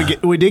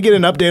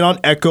update on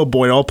Echo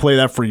Boyd. I'll play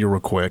that for you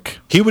real quick.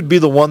 He would be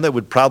the one that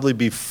would probably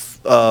be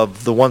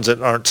the ones that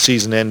aren't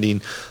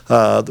season-ending,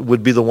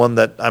 would be the one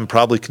that I'm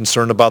probably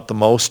concerned about the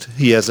most.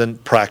 He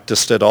hasn't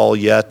practiced at all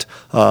yet.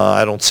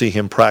 I don't see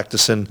him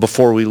practicing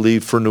before we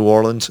leave for New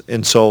Orleans.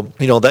 And so,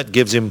 that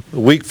gives him a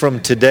week from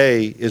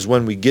today is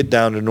when we get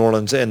down to New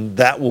Orleans, and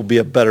that will be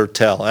a better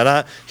tell.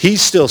 And he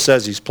still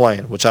says he's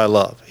playing, which I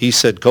love. He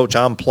said, Coach,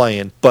 I'm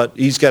playing, but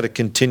he's got to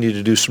continue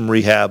to do some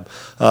rehab,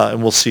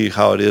 and we'll see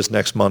how it is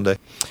next Monday.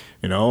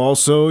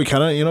 Also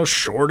kind of,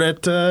 short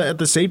at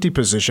the safety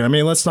position.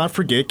 Let's not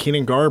forget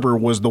Keenan Garber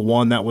was the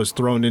one that was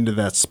thrown into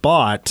that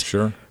spot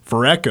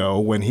for Echo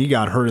when he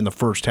got hurt in the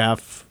first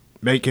half,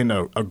 making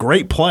a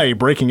great play,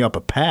 breaking up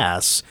a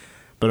pass.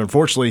 But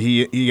unfortunately,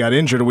 he got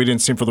injured, and we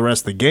didn't see him for the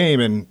rest of the game,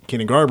 and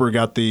Keenan Garber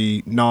got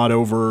the nod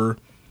over a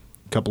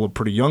couple of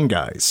pretty young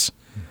guys.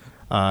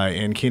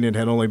 And Keenan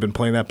had only been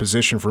playing that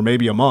position for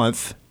maybe a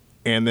month,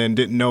 and then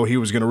didn't know he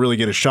was going to really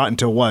get a shot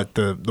until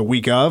the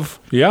week of?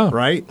 Yeah.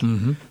 Right?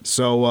 Mm-hmm.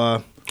 So,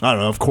 I don't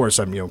know. Of course,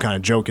 I'm kind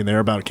of joking there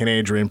about can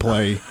Adrian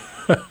play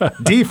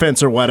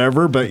defense or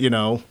whatever, but, it's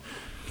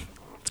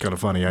kind of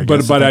funny, I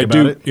guess. But I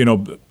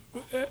do,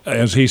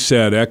 as he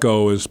said,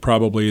 Echo is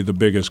probably the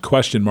biggest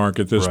question mark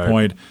at this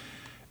point.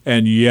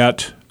 And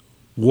yet,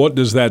 what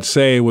does that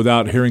say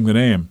without hearing the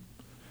name?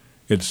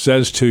 It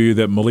says to you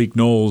that Malik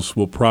Knowles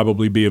will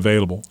probably be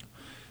available.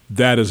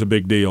 That is a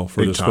big deal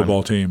for this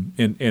football team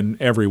in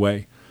every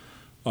way,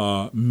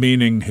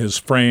 meaning his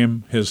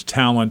frame, his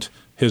talent,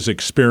 his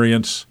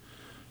experience,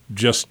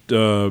 just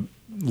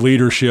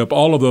leadership,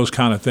 all of those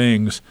kind of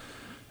things.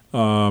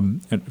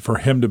 And for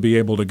him to be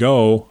able to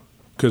go,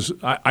 because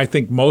I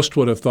think most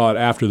would have thought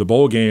after the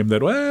bowl game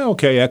that,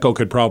 Echo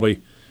could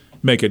probably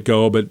make it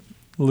go, but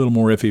a little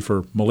more iffy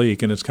for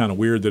Malik, and it's kind of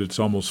weird that it's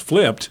almost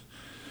flipped.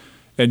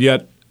 And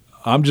yet,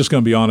 I'm just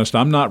going to be honest,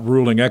 I'm not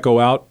ruling Echo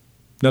out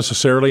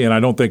necessarily, and I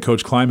don't think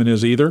Coach Kleiman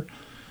is either.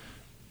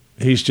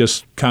 He's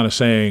just kind of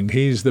saying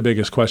he's the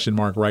biggest question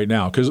mark right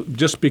now,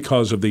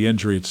 because of the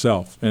injury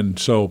itself. And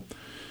so,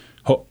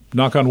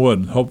 knock on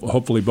wood,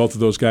 hopefully both of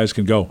those guys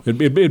can go.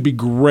 It'd be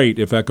great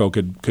if Echo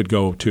could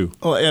go too.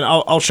 Well, and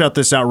I'll shout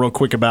this out real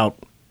quick about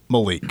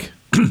Malik.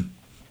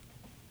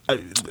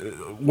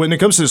 When it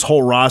comes to this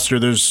whole roster,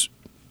 there's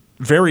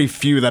very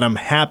few that I'm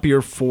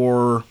happier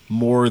for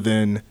more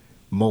than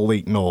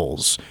Malik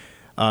Knowles.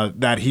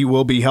 That he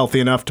will be healthy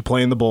enough to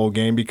play in the bowl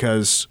game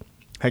because,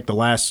 heck,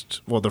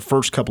 the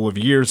first couple of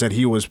years that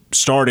he was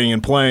starting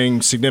and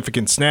playing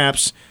significant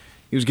snaps,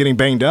 he was getting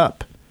banged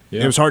up.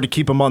 Yeah. It was hard to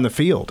keep him on the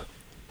field.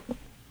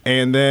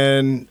 And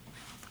then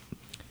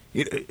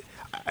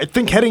I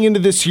think heading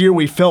into this year,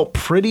 we felt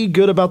pretty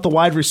good about the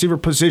wide receiver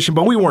position,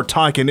 but we weren't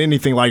talking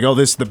anything like,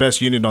 this is the best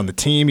unit on the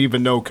team,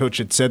 even though Coach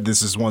had said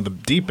this is one of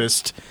the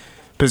deepest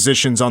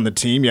positions on the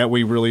team, yet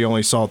we really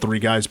only saw 3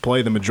 guys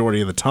play the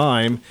majority of the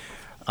time.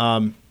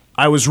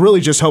 I was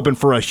really just hoping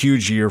for a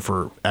huge year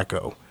for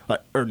Echo.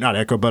 Or not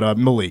Echo, but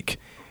Malik.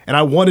 And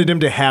I wanted him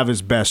to have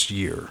his best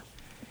year.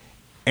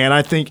 And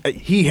I think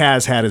he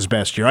has had his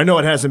best year. I know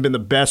it hasn't been the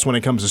best when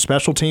it comes to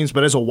special teams,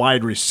 but as a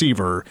wide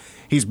receiver,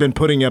 he's been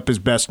putting up his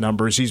best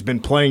numbers. He's been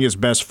playing his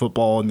best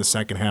football in the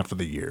second half of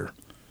the year.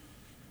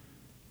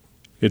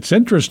 It's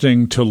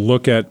interesting to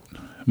look at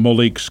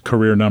Malik's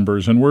career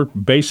numbers, and we're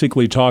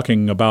basically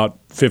talking about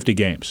 50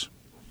 games.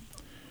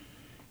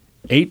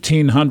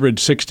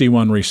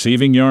 1,861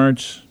 receiving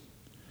yards,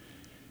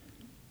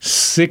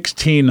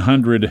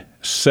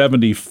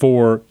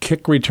 1,674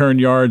 kick return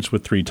yards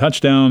with 3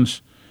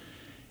 touchdowns,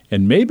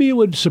 and maybe it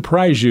would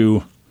surprise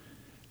you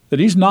that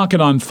he's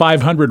knocking on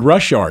 500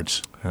 rush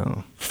yards,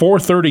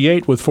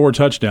 438 with 4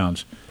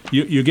 touchdowns.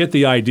 You get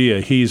the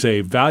idea. He's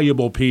a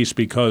valuable piece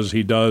because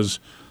he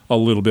does a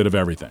little bit of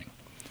everything.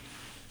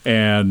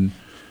 And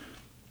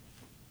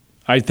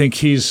I think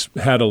he's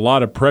had a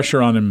lot of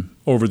pressure on him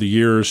over the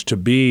years to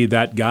be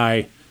that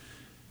guy.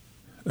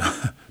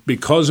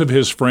 Because of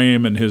his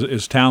frame and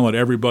his talent,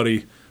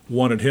 everybody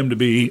wanted him to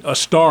be a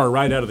star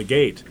right out of the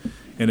gate.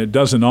 And it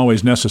doesn't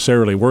always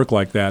necessarily work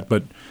like that.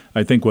 But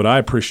I think what I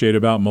appreciate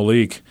about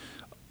Malik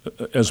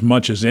as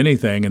much as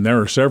anything, and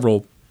there are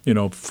several,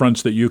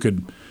 fronts that you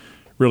could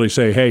really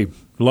say, hey,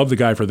 love the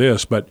guy for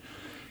this, but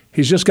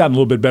he's just gotten a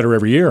little bit better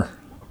every year.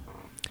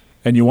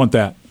 And you want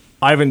that.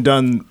 I haven't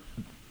done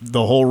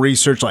the whole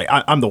research. Like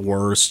I'm the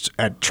worst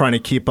at trying to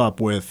keep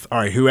up with, all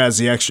right, who has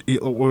the extra,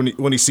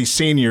 when you see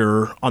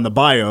senior on the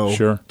bio,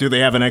 sure. Do they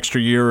have an extra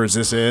year or is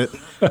this it?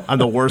 I'm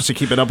the worst at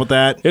keeping up with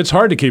that. It's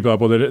hard to keep up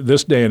with it at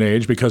this day and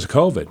age because of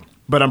COVID.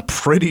 But I'm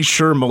pretty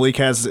sure Malik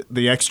has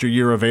the extra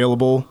year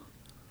available.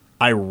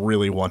 I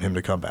really want him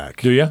to come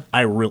back. Do you?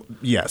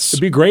 Yes.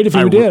 It'd be great if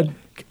you did.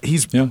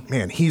 He's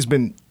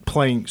been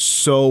playing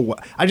so well.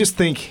 I just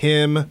think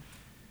him,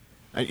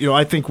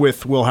 I think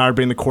with Will Howard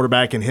being the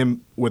quarterback and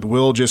him with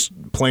Will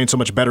just playing so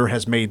much better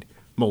has made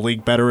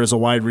Malik better as a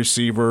wide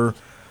receiver.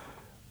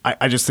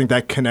 I just think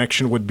that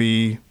connection would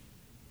be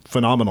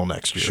phenomenal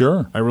next year.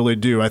 Sure. I really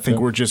do. I think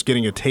we're just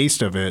getting a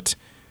taste of it.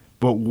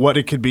 But what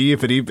it could be,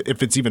 if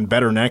it's even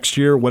better next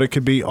year, what it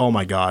could be, oh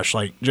my gosh,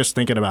 like just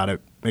thinking about it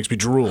makes me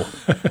drool.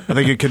 I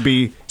think it could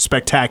be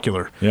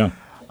spectacular. Yeah.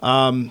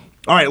 All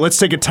right, let's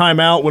take a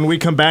timeout. When we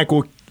come back,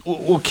 we'll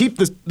keep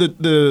the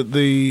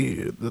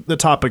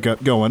topic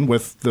going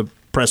with the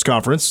press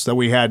conference that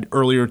we had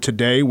earlier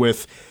today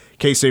with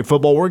K-State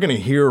football. We're going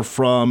to hear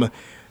from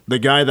the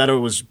guy that I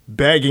was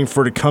begging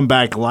for to come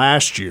back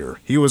last year.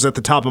 He was at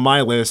the top of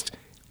my list,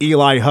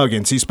 Eli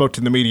Huggins. He spoke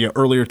to the media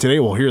earlier today.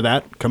 We'll hear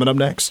that coming up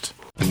next.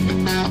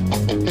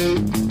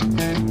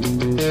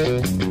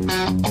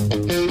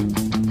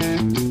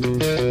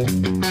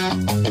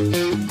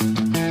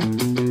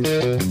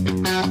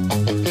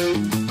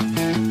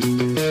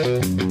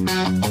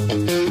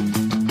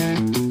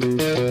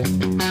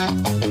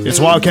 It's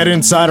Wildcat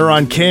Insider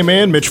on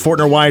K-Man. Mitch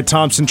Fortner, Wyatt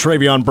Thompson,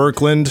 Travion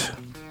Birkland.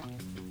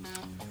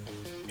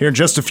 Here in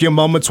just a few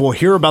moments, we'll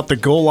hear about the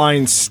goal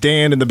line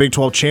stand in the Big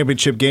 12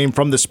 championship game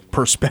from this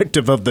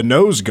perspective of the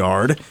nose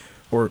guard,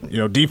 or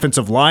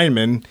defensive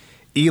lineman,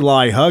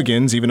 Eli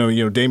Huggins, even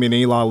though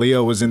Damian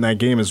Leo was in that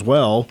game as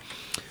well.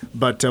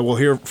 But we'll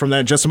hear from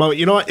that in just a moment.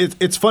 You know what?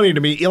 It's funny to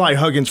me, Eli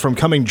Huggins from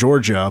Cumming,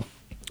 Georgia,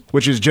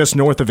 which is just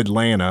north of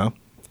Atlanta.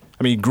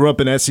 I mean, he grew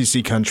up in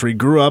SEC country,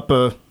 grew up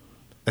a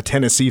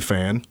Tennessee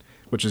fan,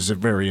 which is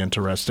very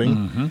interesting.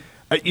 Mm-hmm.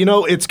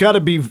 It's got to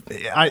be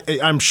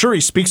I'm sure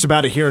he speaks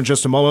about it here in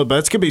just a moment, but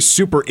it's going to be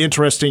super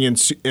interesting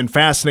and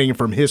fascinating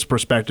from his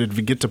perspective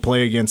to get to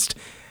play against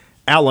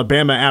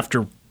Alabama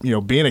after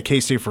being at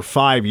K-State for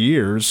 5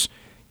 years,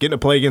 getting to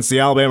play against the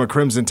Alabama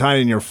Crimson Tide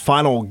in your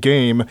final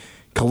game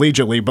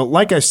collegiately. But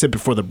like I said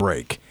before the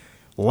break,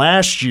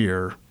 last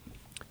year,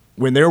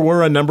 when there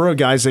were a number of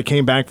guys that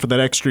came back for that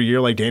extra year,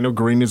 like Daniel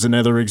Green is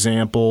another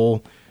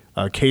example,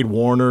 Cade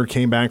Warner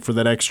came back for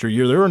that extra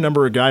year. There were a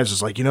number of guys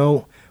that's like,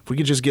 if we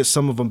could just get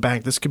some of them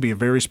back, this could be a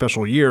very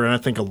special year. And I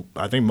think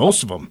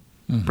most of them,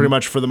 pretty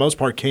much for the most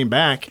part, came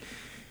back.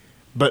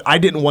 But I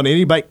didn't want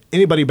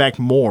anybody back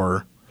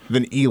more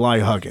than Eli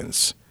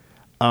Huggins.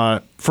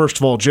 First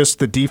of all, just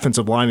the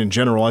defensive line in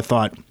general, I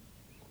thought,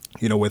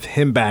 with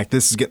him back,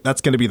 that's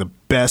going to be the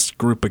best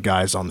group of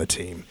guys on the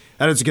team.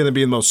 That is going to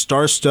be the most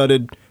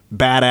star-studded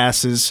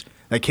badasses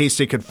that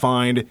K-State could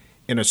find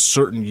in a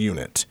certain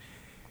unit.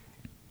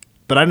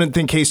 But I didn't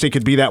think K-State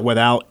could be that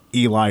without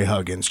Eli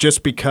Huggins,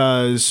 just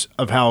because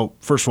of how,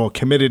 first of all,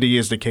 committed he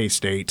is to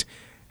K-State,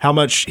 how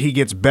much he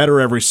gets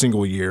better every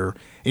single year.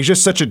 He's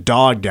just such a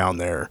dog down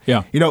there.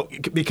 Yeah.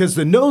 Because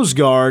the nose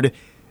guard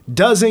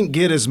doesn't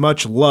get as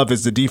much love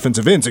as the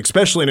defensive ends,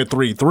 especially in a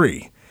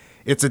 3-3.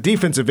 It's the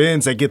defensive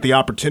ends that get the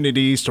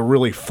opportunities to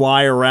really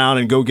fly around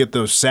and go get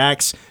those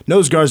sacks.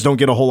 Nose guards don't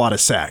get a whole lot of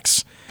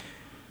sacks,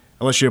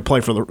 unless you're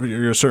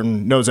a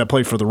certain nose that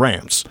play for the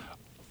Rams.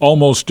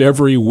 Almost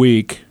every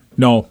week.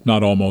 No,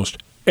 not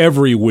almost.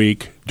 Every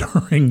week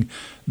during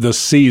the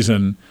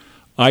season,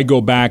 I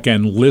go back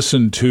and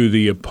listen to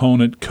the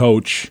opponent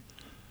coach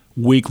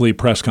weekly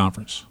press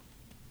conference.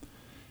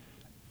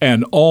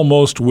 And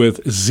almost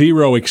with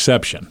zero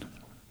exception,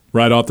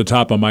 right off the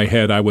top of my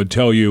head, I would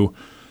tell you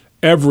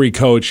every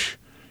coach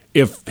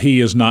if he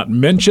is not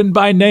mentioned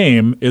by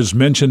name, is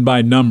mentioned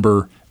by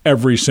number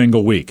every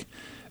single week.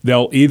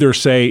 They'll either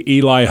say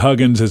Eli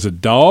Huggins is a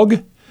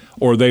dog,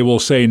 or they will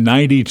say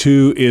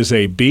 92 is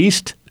a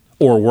beast,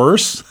 or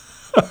worse.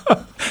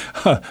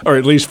 Or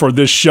at least for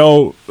this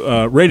show,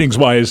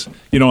 ratings-wise,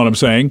 you know what I'm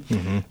saying?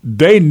 Mm-hmm.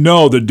 They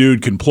know the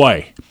dude can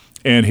play,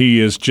 and he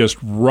is just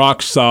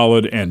rock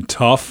solid and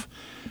tough.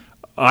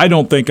 I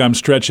don't think I'm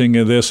stretching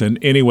this in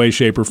any way,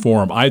 shape, or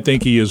form. I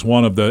think he is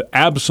one of the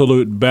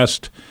absolute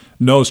best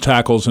nose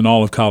tackles in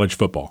all of college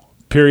football.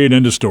 Period.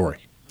 End of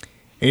story.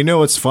 And you know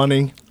what's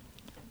funny?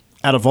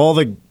 Out of all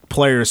the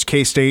players,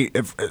 K-State,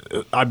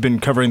 I've been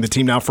covering the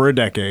team now for a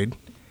decade,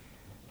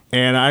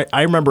 and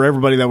I remember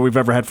everybody that we've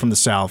ever had from the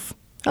South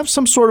have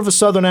some sort of a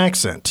Southern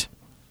accent.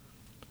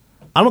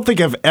 I don't think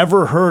I've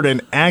ever heard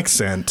an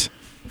accent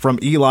from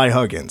Eli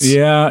Huggins.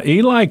 Yeah,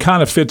 Eli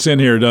kind of fits in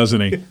here,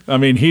 doesn't he? I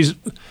mean,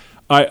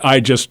 I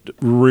just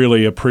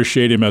really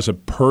appreciate him as a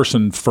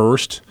person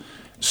first.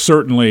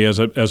 Certainly as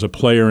a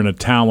player and a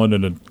talent,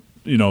 and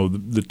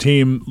the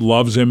team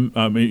loves him.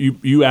 I mean,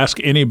 you ask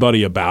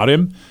anybody about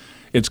him,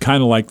 it's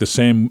kind of like the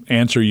same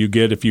answer you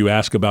get if you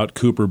ask about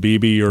Cooper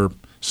Beebe or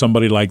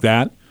somebody like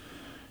that.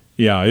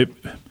 Yeah, it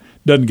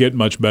doesn't get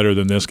much better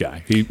than this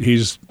guy.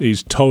 He's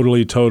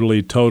totally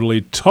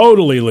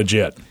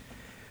legit.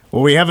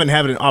 Well, we haven't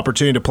had an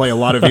opportunity to play a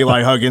lot of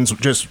Eli Huggins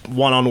just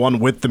one-on-one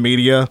with the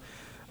media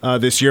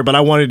this year, but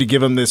I wanted to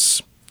give him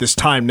this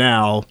time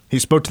now. He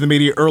spoke to the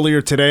media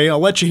earlier today. I'll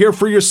let you hear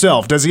for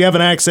yourself. Does he have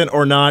an accent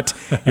or not?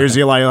 Here's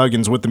Eli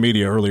Huggins with the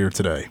media earlier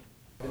today.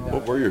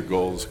 What were your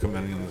goals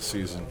coming into the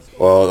season?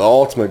 Well, the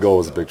ultimate goal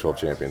was the Big 12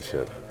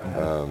 championship.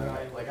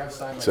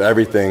 So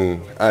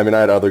everything, I mean, I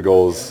had other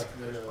goals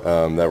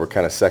that were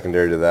kind of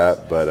secondary to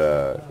that,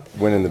 but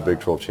winning the Big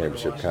 12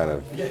 championship kind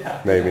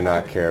of made me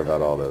not care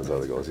about all those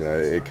other goals. You know,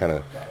 it kind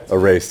of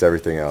erased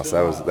everything else.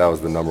 That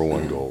was the number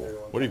one goal.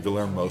 What have you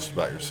learned most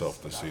about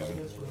yourself this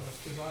season?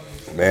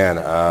 Man,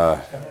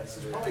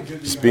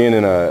 just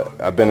being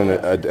I've been in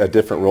a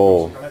different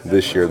role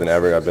this year than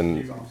ever. I've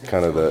been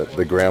kind of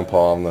the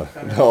grandpa. I'm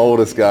the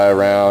oldest guy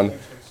around.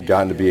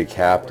 Gotten to be a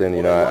captain.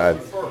 You know,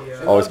 I've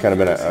always kind of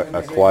been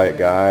a quiet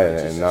guy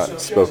and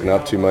not spoken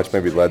up too much.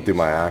 Maybe led through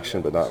my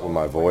action, but not with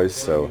my voice.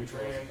 So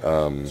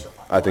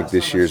I think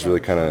this year's really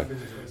kind of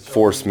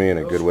forced me in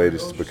a good way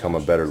just to become a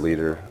better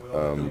leader,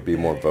 be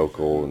more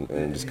vocal,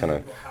 and just kind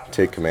of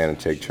take command and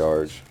take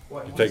charge.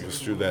 You take us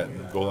through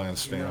that goal line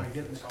stand.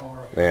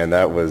 Man,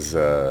 that was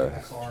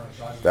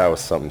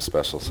something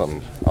special,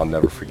 something I'll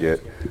never forget.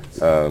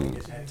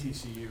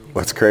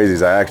 What's crazy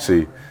is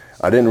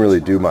I didn't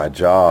really do my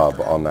job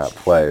on that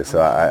play.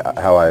 So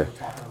how I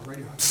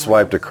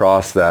swiped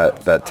across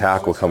that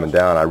tackle coming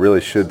down, I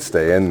really should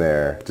stay in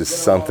there.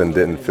 Just something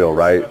didn't feel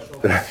right.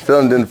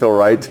 Something didn't feel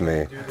right to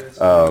me.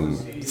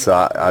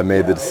 So I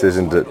made the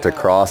decision to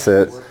cross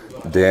it.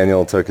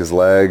 Daniel took his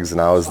legs,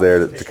 and I was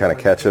there to kind of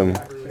catch him.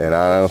 And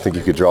I don't think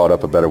you could draw it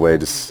up a better way.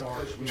 Just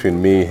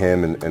between me,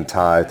 him, and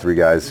Ty, three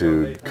guys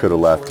who could have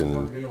left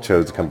and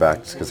chose to come back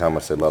just because how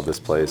much they love this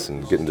place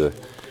and getting to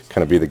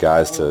kind of be the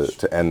guys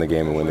to end the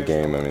game and win the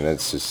game. I mean,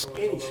 it's just,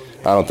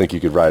 I don't think you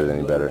could write it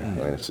any better. I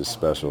mean, it's just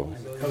special.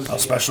 How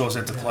special is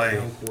it to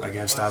play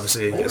against,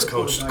 obviously, as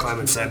Coach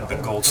Clement said, the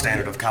gold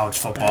standard of college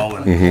football,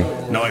 and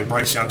knowing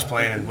Bryce Young's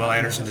playing and Will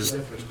Anderson, just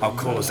how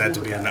cool is that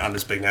to be on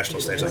this big national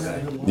stage like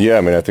that? Yeah,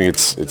 I mean, I think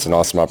it's an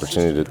awesome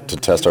opportunity to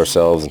test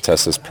ourselves and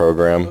test this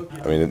program.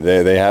 I mean,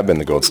 they have been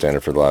the gold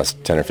standard for the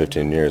last 10 or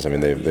 15 years. I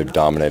mean, they've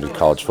dominated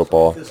college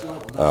football.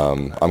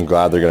 I'm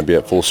glad they're going to be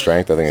at full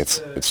strength. I think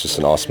it's just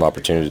an awesome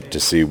opportunity to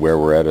see where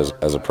we're at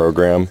as a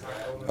program.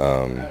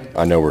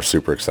 I know we're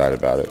super excited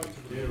about it.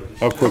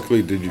 How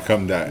quickly did you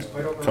come back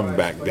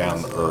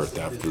down to earth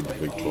after the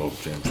Big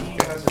 12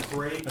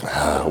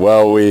 championship?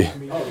 Well, we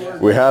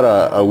had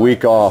a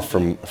week off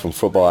from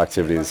football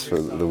activities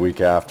for the week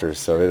after,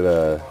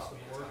 so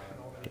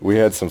we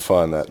had some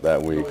fun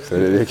that week. So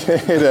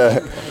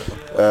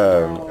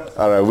I don't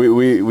know.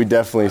 We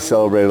definitely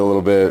celebrated a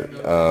little bit,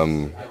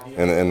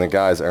 and the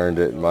guys earned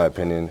it, in my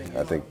opinion.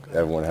 I think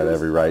everyone had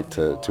every right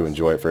to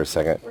enjoy it for a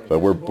second. But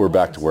we're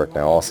back to work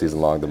now. All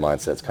season long, the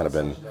mindset's kind of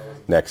been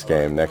next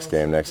game.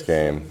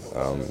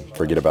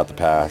 Forget about the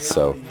past.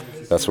 So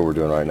that's what we're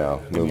doing right now,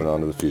 moving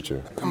on to the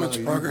future. How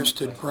much progress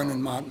did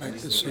Brennan Mott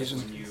make this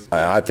season?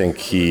 I think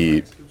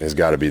he has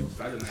got to be,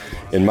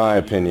 in my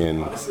opinion,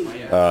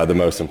 the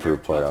most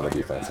improved player on the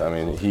defense. I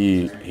mean,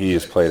 he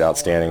has played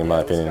outstanding, in my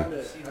opinion.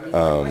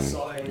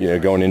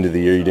 Going into the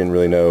year, you didn't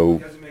really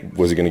know,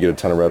 was he going to get a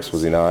ton of reps,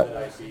 was he not?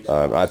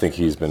 I think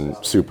he's been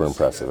super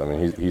impressive. I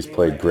mean, he's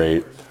played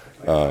great,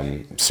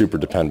 super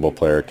dependable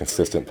player,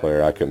 consistent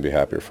player. I couldn't be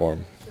happier for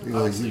him. You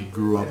know, you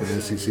grew up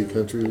in SEC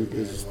country.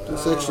 Is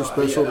this extra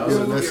special to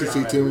get an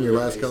SEC team in your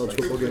last college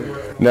football game?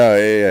 No,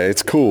 yeah,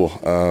 it's cool.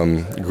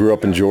 Grew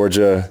up in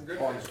Georgia.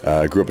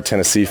 Grew up a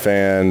Tennessee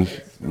fan.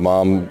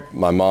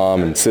 My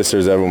mom and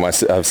sisters, everyone.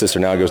 I have a sister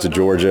now goes to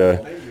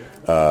Georgia.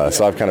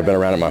 So I've kind of been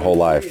around it my whole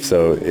life.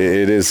 So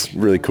it is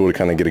really cool to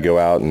kind of get to go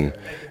out and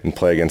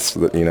play against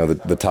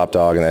the top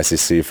dog in the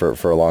SEC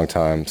for a long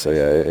time. So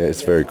yeah,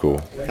 it's very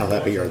cool. How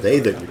happy are they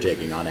that you're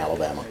taking on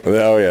Alabama?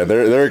 Oh yeah,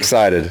 they're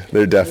excited.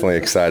 They're definitely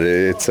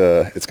excited. It's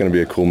going to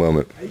be a cool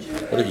moment.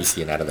 What have you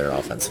seen out of their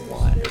offensive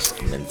line,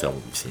 just in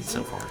film you've seen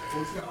so far?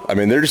 I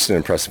mean, they're just an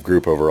impressive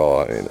group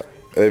overall. I mean,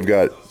 they've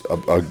got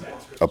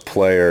a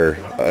player,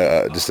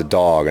 just a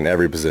dog in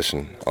every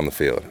position on the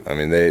field. I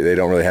mean, they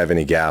don't really have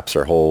any gaps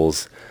or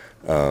holes.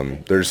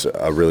 There's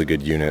a really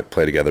good unit,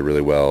 play together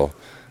really well,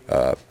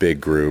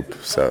 big group.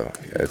 So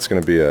yeah, it's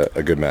going to be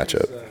a good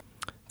matchup.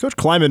 Coach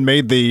Kleiman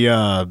made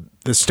the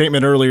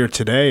statement earlier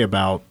today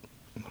about,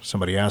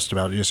 somebody asked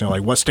about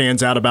like what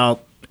stands out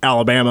about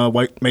Alabama,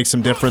 what makes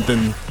them different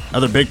than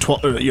other Big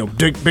 12,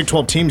 Big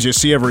 12 teams you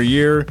see every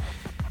year.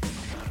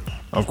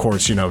 Of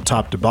course,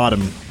 top to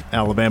bottom,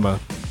 Alabama,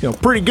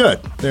 pretty good.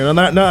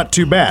 Not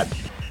too bad.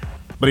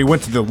 But he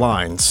went to the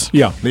lines.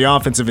 Yeah. The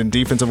offensive and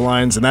defensive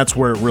lines, and that's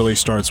where it really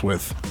starts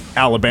with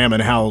Alabama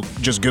and how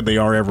just good they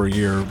are every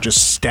year,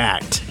 just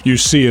stacked. You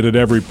see it at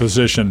every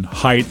position,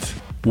 height,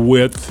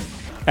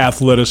 width,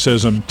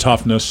 athleticism,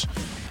 toughness.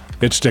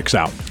 It sticks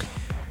out.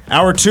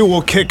 Hour 2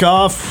 will kick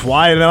off.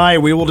 Wyatt and I,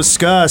 we will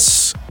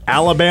discuss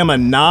Alabama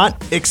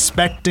not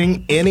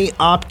expecting any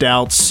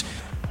opt-outs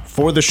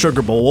for the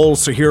Sugar Bowl. We'll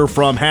also hear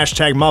from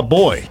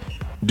 #MyBoy,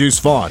 Deuce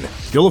Vaughn.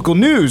 Your local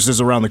news is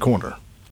around the corner.